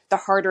are, the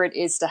harder it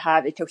is to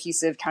have a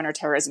cohesive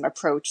counterterrorism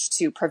approach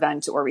to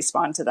prevent or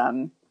respond to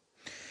them.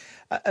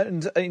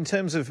 And in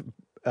terms of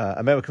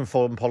American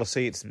foreign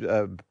policy, it's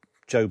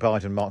Joe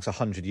Biden marks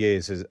 100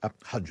 days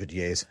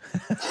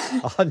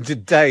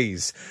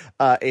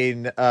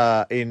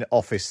in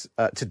office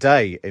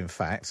today, in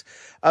fact.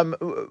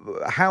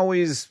 How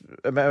is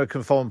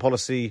American foreign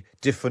policy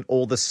different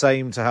or the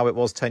same to how it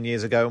was 10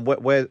 years ago? And what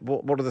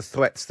are the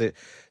threats that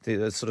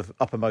are sort of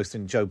uppermost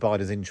in Joe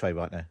Biden's in tray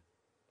right now?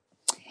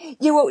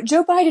 Yeah, well,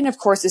 Joe Biden, of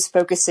course, is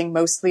focusing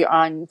mostly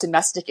on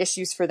domestic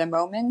issues for the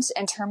moment.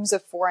 In terms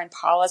of foreign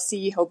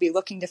policy, he'll be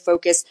looking to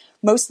focus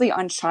mostly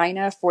on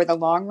China for the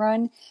long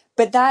run.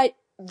 But that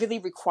really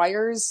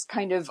requires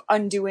kind of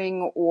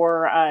undoing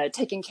or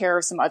taking care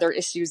of some other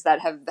issues that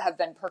have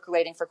been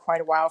percolating for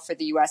quite a while for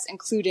the U.S.,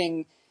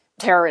 including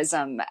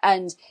terrorism.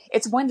 And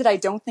it's one that I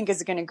don't think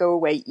is going to go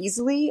away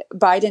easily.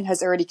 Biden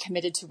has already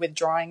committed to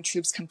withdrawing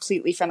troops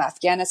completely from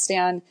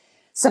Afghanistan.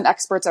 Some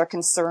experts are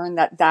concerned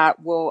that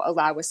that will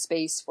allow a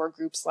space for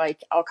groups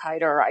like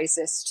Al-Qaeda or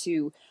ISIS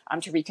to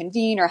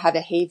reconvene or have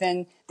a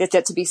haven. That's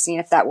yet to be seen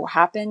if that will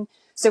happen.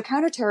 So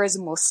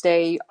counterterrorism will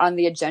stay on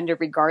the agenda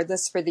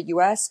regardless for the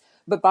U.S.,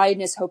 but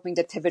Biden is hoping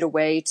to pivot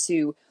away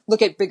to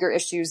look at bigger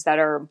issues that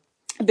are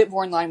a bit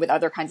more in line with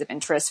other kinds of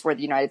interests for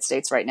the United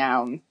States right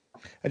now.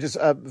 And just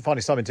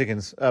finally, Simon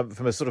Dickens,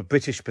 from a sort of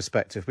British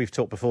perspective, we've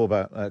talked before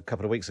about a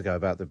couple of weeks ago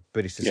about the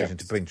British decision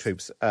to bring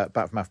troops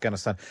back from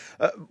Afghanistan.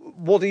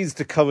 What is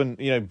the current,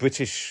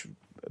 British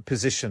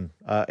position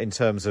in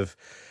terms of,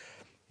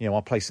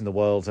 our place in the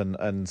world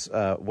and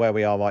where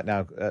we are right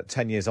now,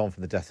 10 years on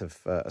from the death of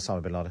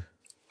Osama bin Laden?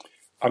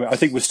 I mean, I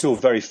think we're still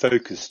very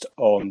focused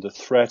on the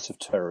threat of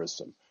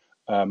terrorism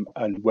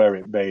and where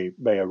it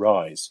may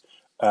arise,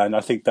 and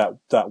I think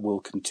that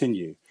will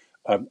continue.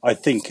 I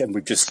think, and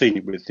we've just seen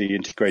it with the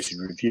integrated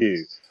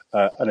review,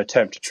 an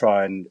attempt to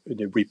try and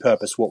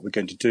repurpose what we're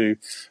going to do,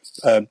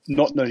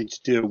 not only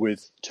to deal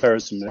with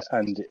terrorism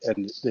and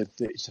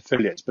its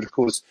affiliates, but of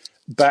course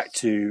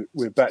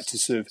we're back to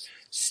sort of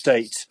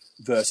state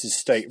versus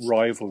state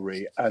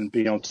rivalry and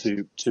being able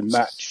to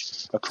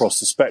match across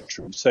the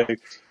spectrum. So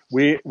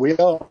we're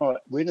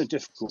in a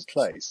difficult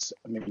place.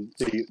 I mean,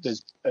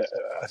 there's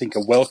I think a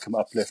welcome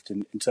uplift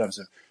in terms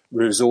of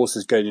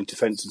resources going into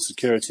defence and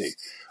security.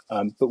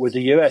 But with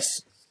the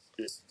US,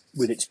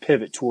 with its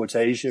pivot towards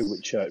Asia,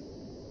 which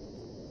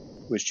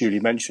Julie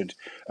mentioned,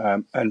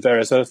 and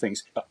various other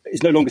things,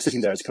 is no longer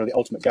sitting there as kind of the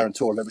ultimate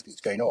guarantor of everything that's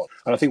going on.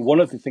 And I think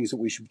one of the things that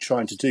we should be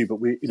trying to do, but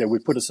we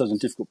put ourselves in a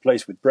difficult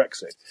place with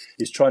Brexit,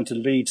 is trying to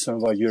lead some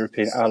of our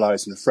European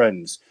allies and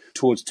friends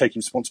towards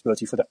taking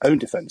responsibility for their own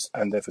defence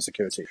and therefore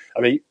security.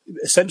 I mean,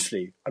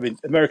 essentially,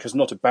 America's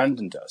not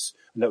abandoned us,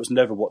 and that was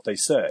never what they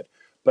said.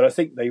 But I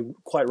think they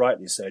quite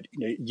rightly said,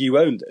 you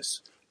own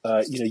this.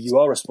 You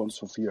are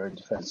responsible for your own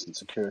defence and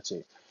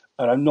security.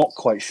 And I'm not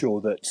quite sure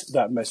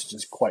that message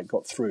has quite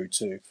got through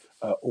to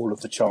all of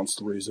the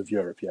chancelleries of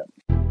Europe yet.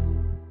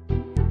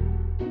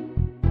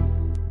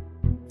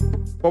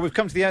 Well, we've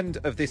come to the end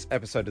of this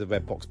episode of the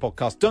Red Box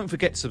Podcast. Don't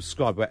forget to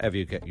subscribe wherever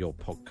you get your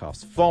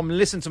podcasts from.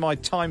 Listen to my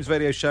Times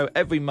Radio show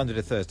every Monday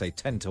to Thursday,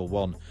 10 till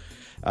 1.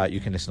 You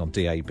can listen on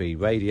DAB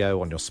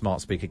radio, on your smart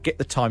speaker. Get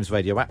the Times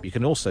Radio app. You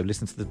can also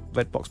listen to the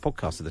Red Box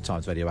podcast of the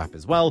Times Radio app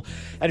as well.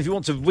 And if you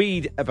want to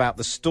read about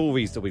the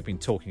stories that we've been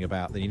talking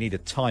about, then you need a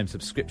Times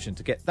subscription.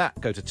 To get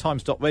that, go to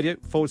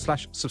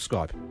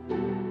times.radio/subscribe.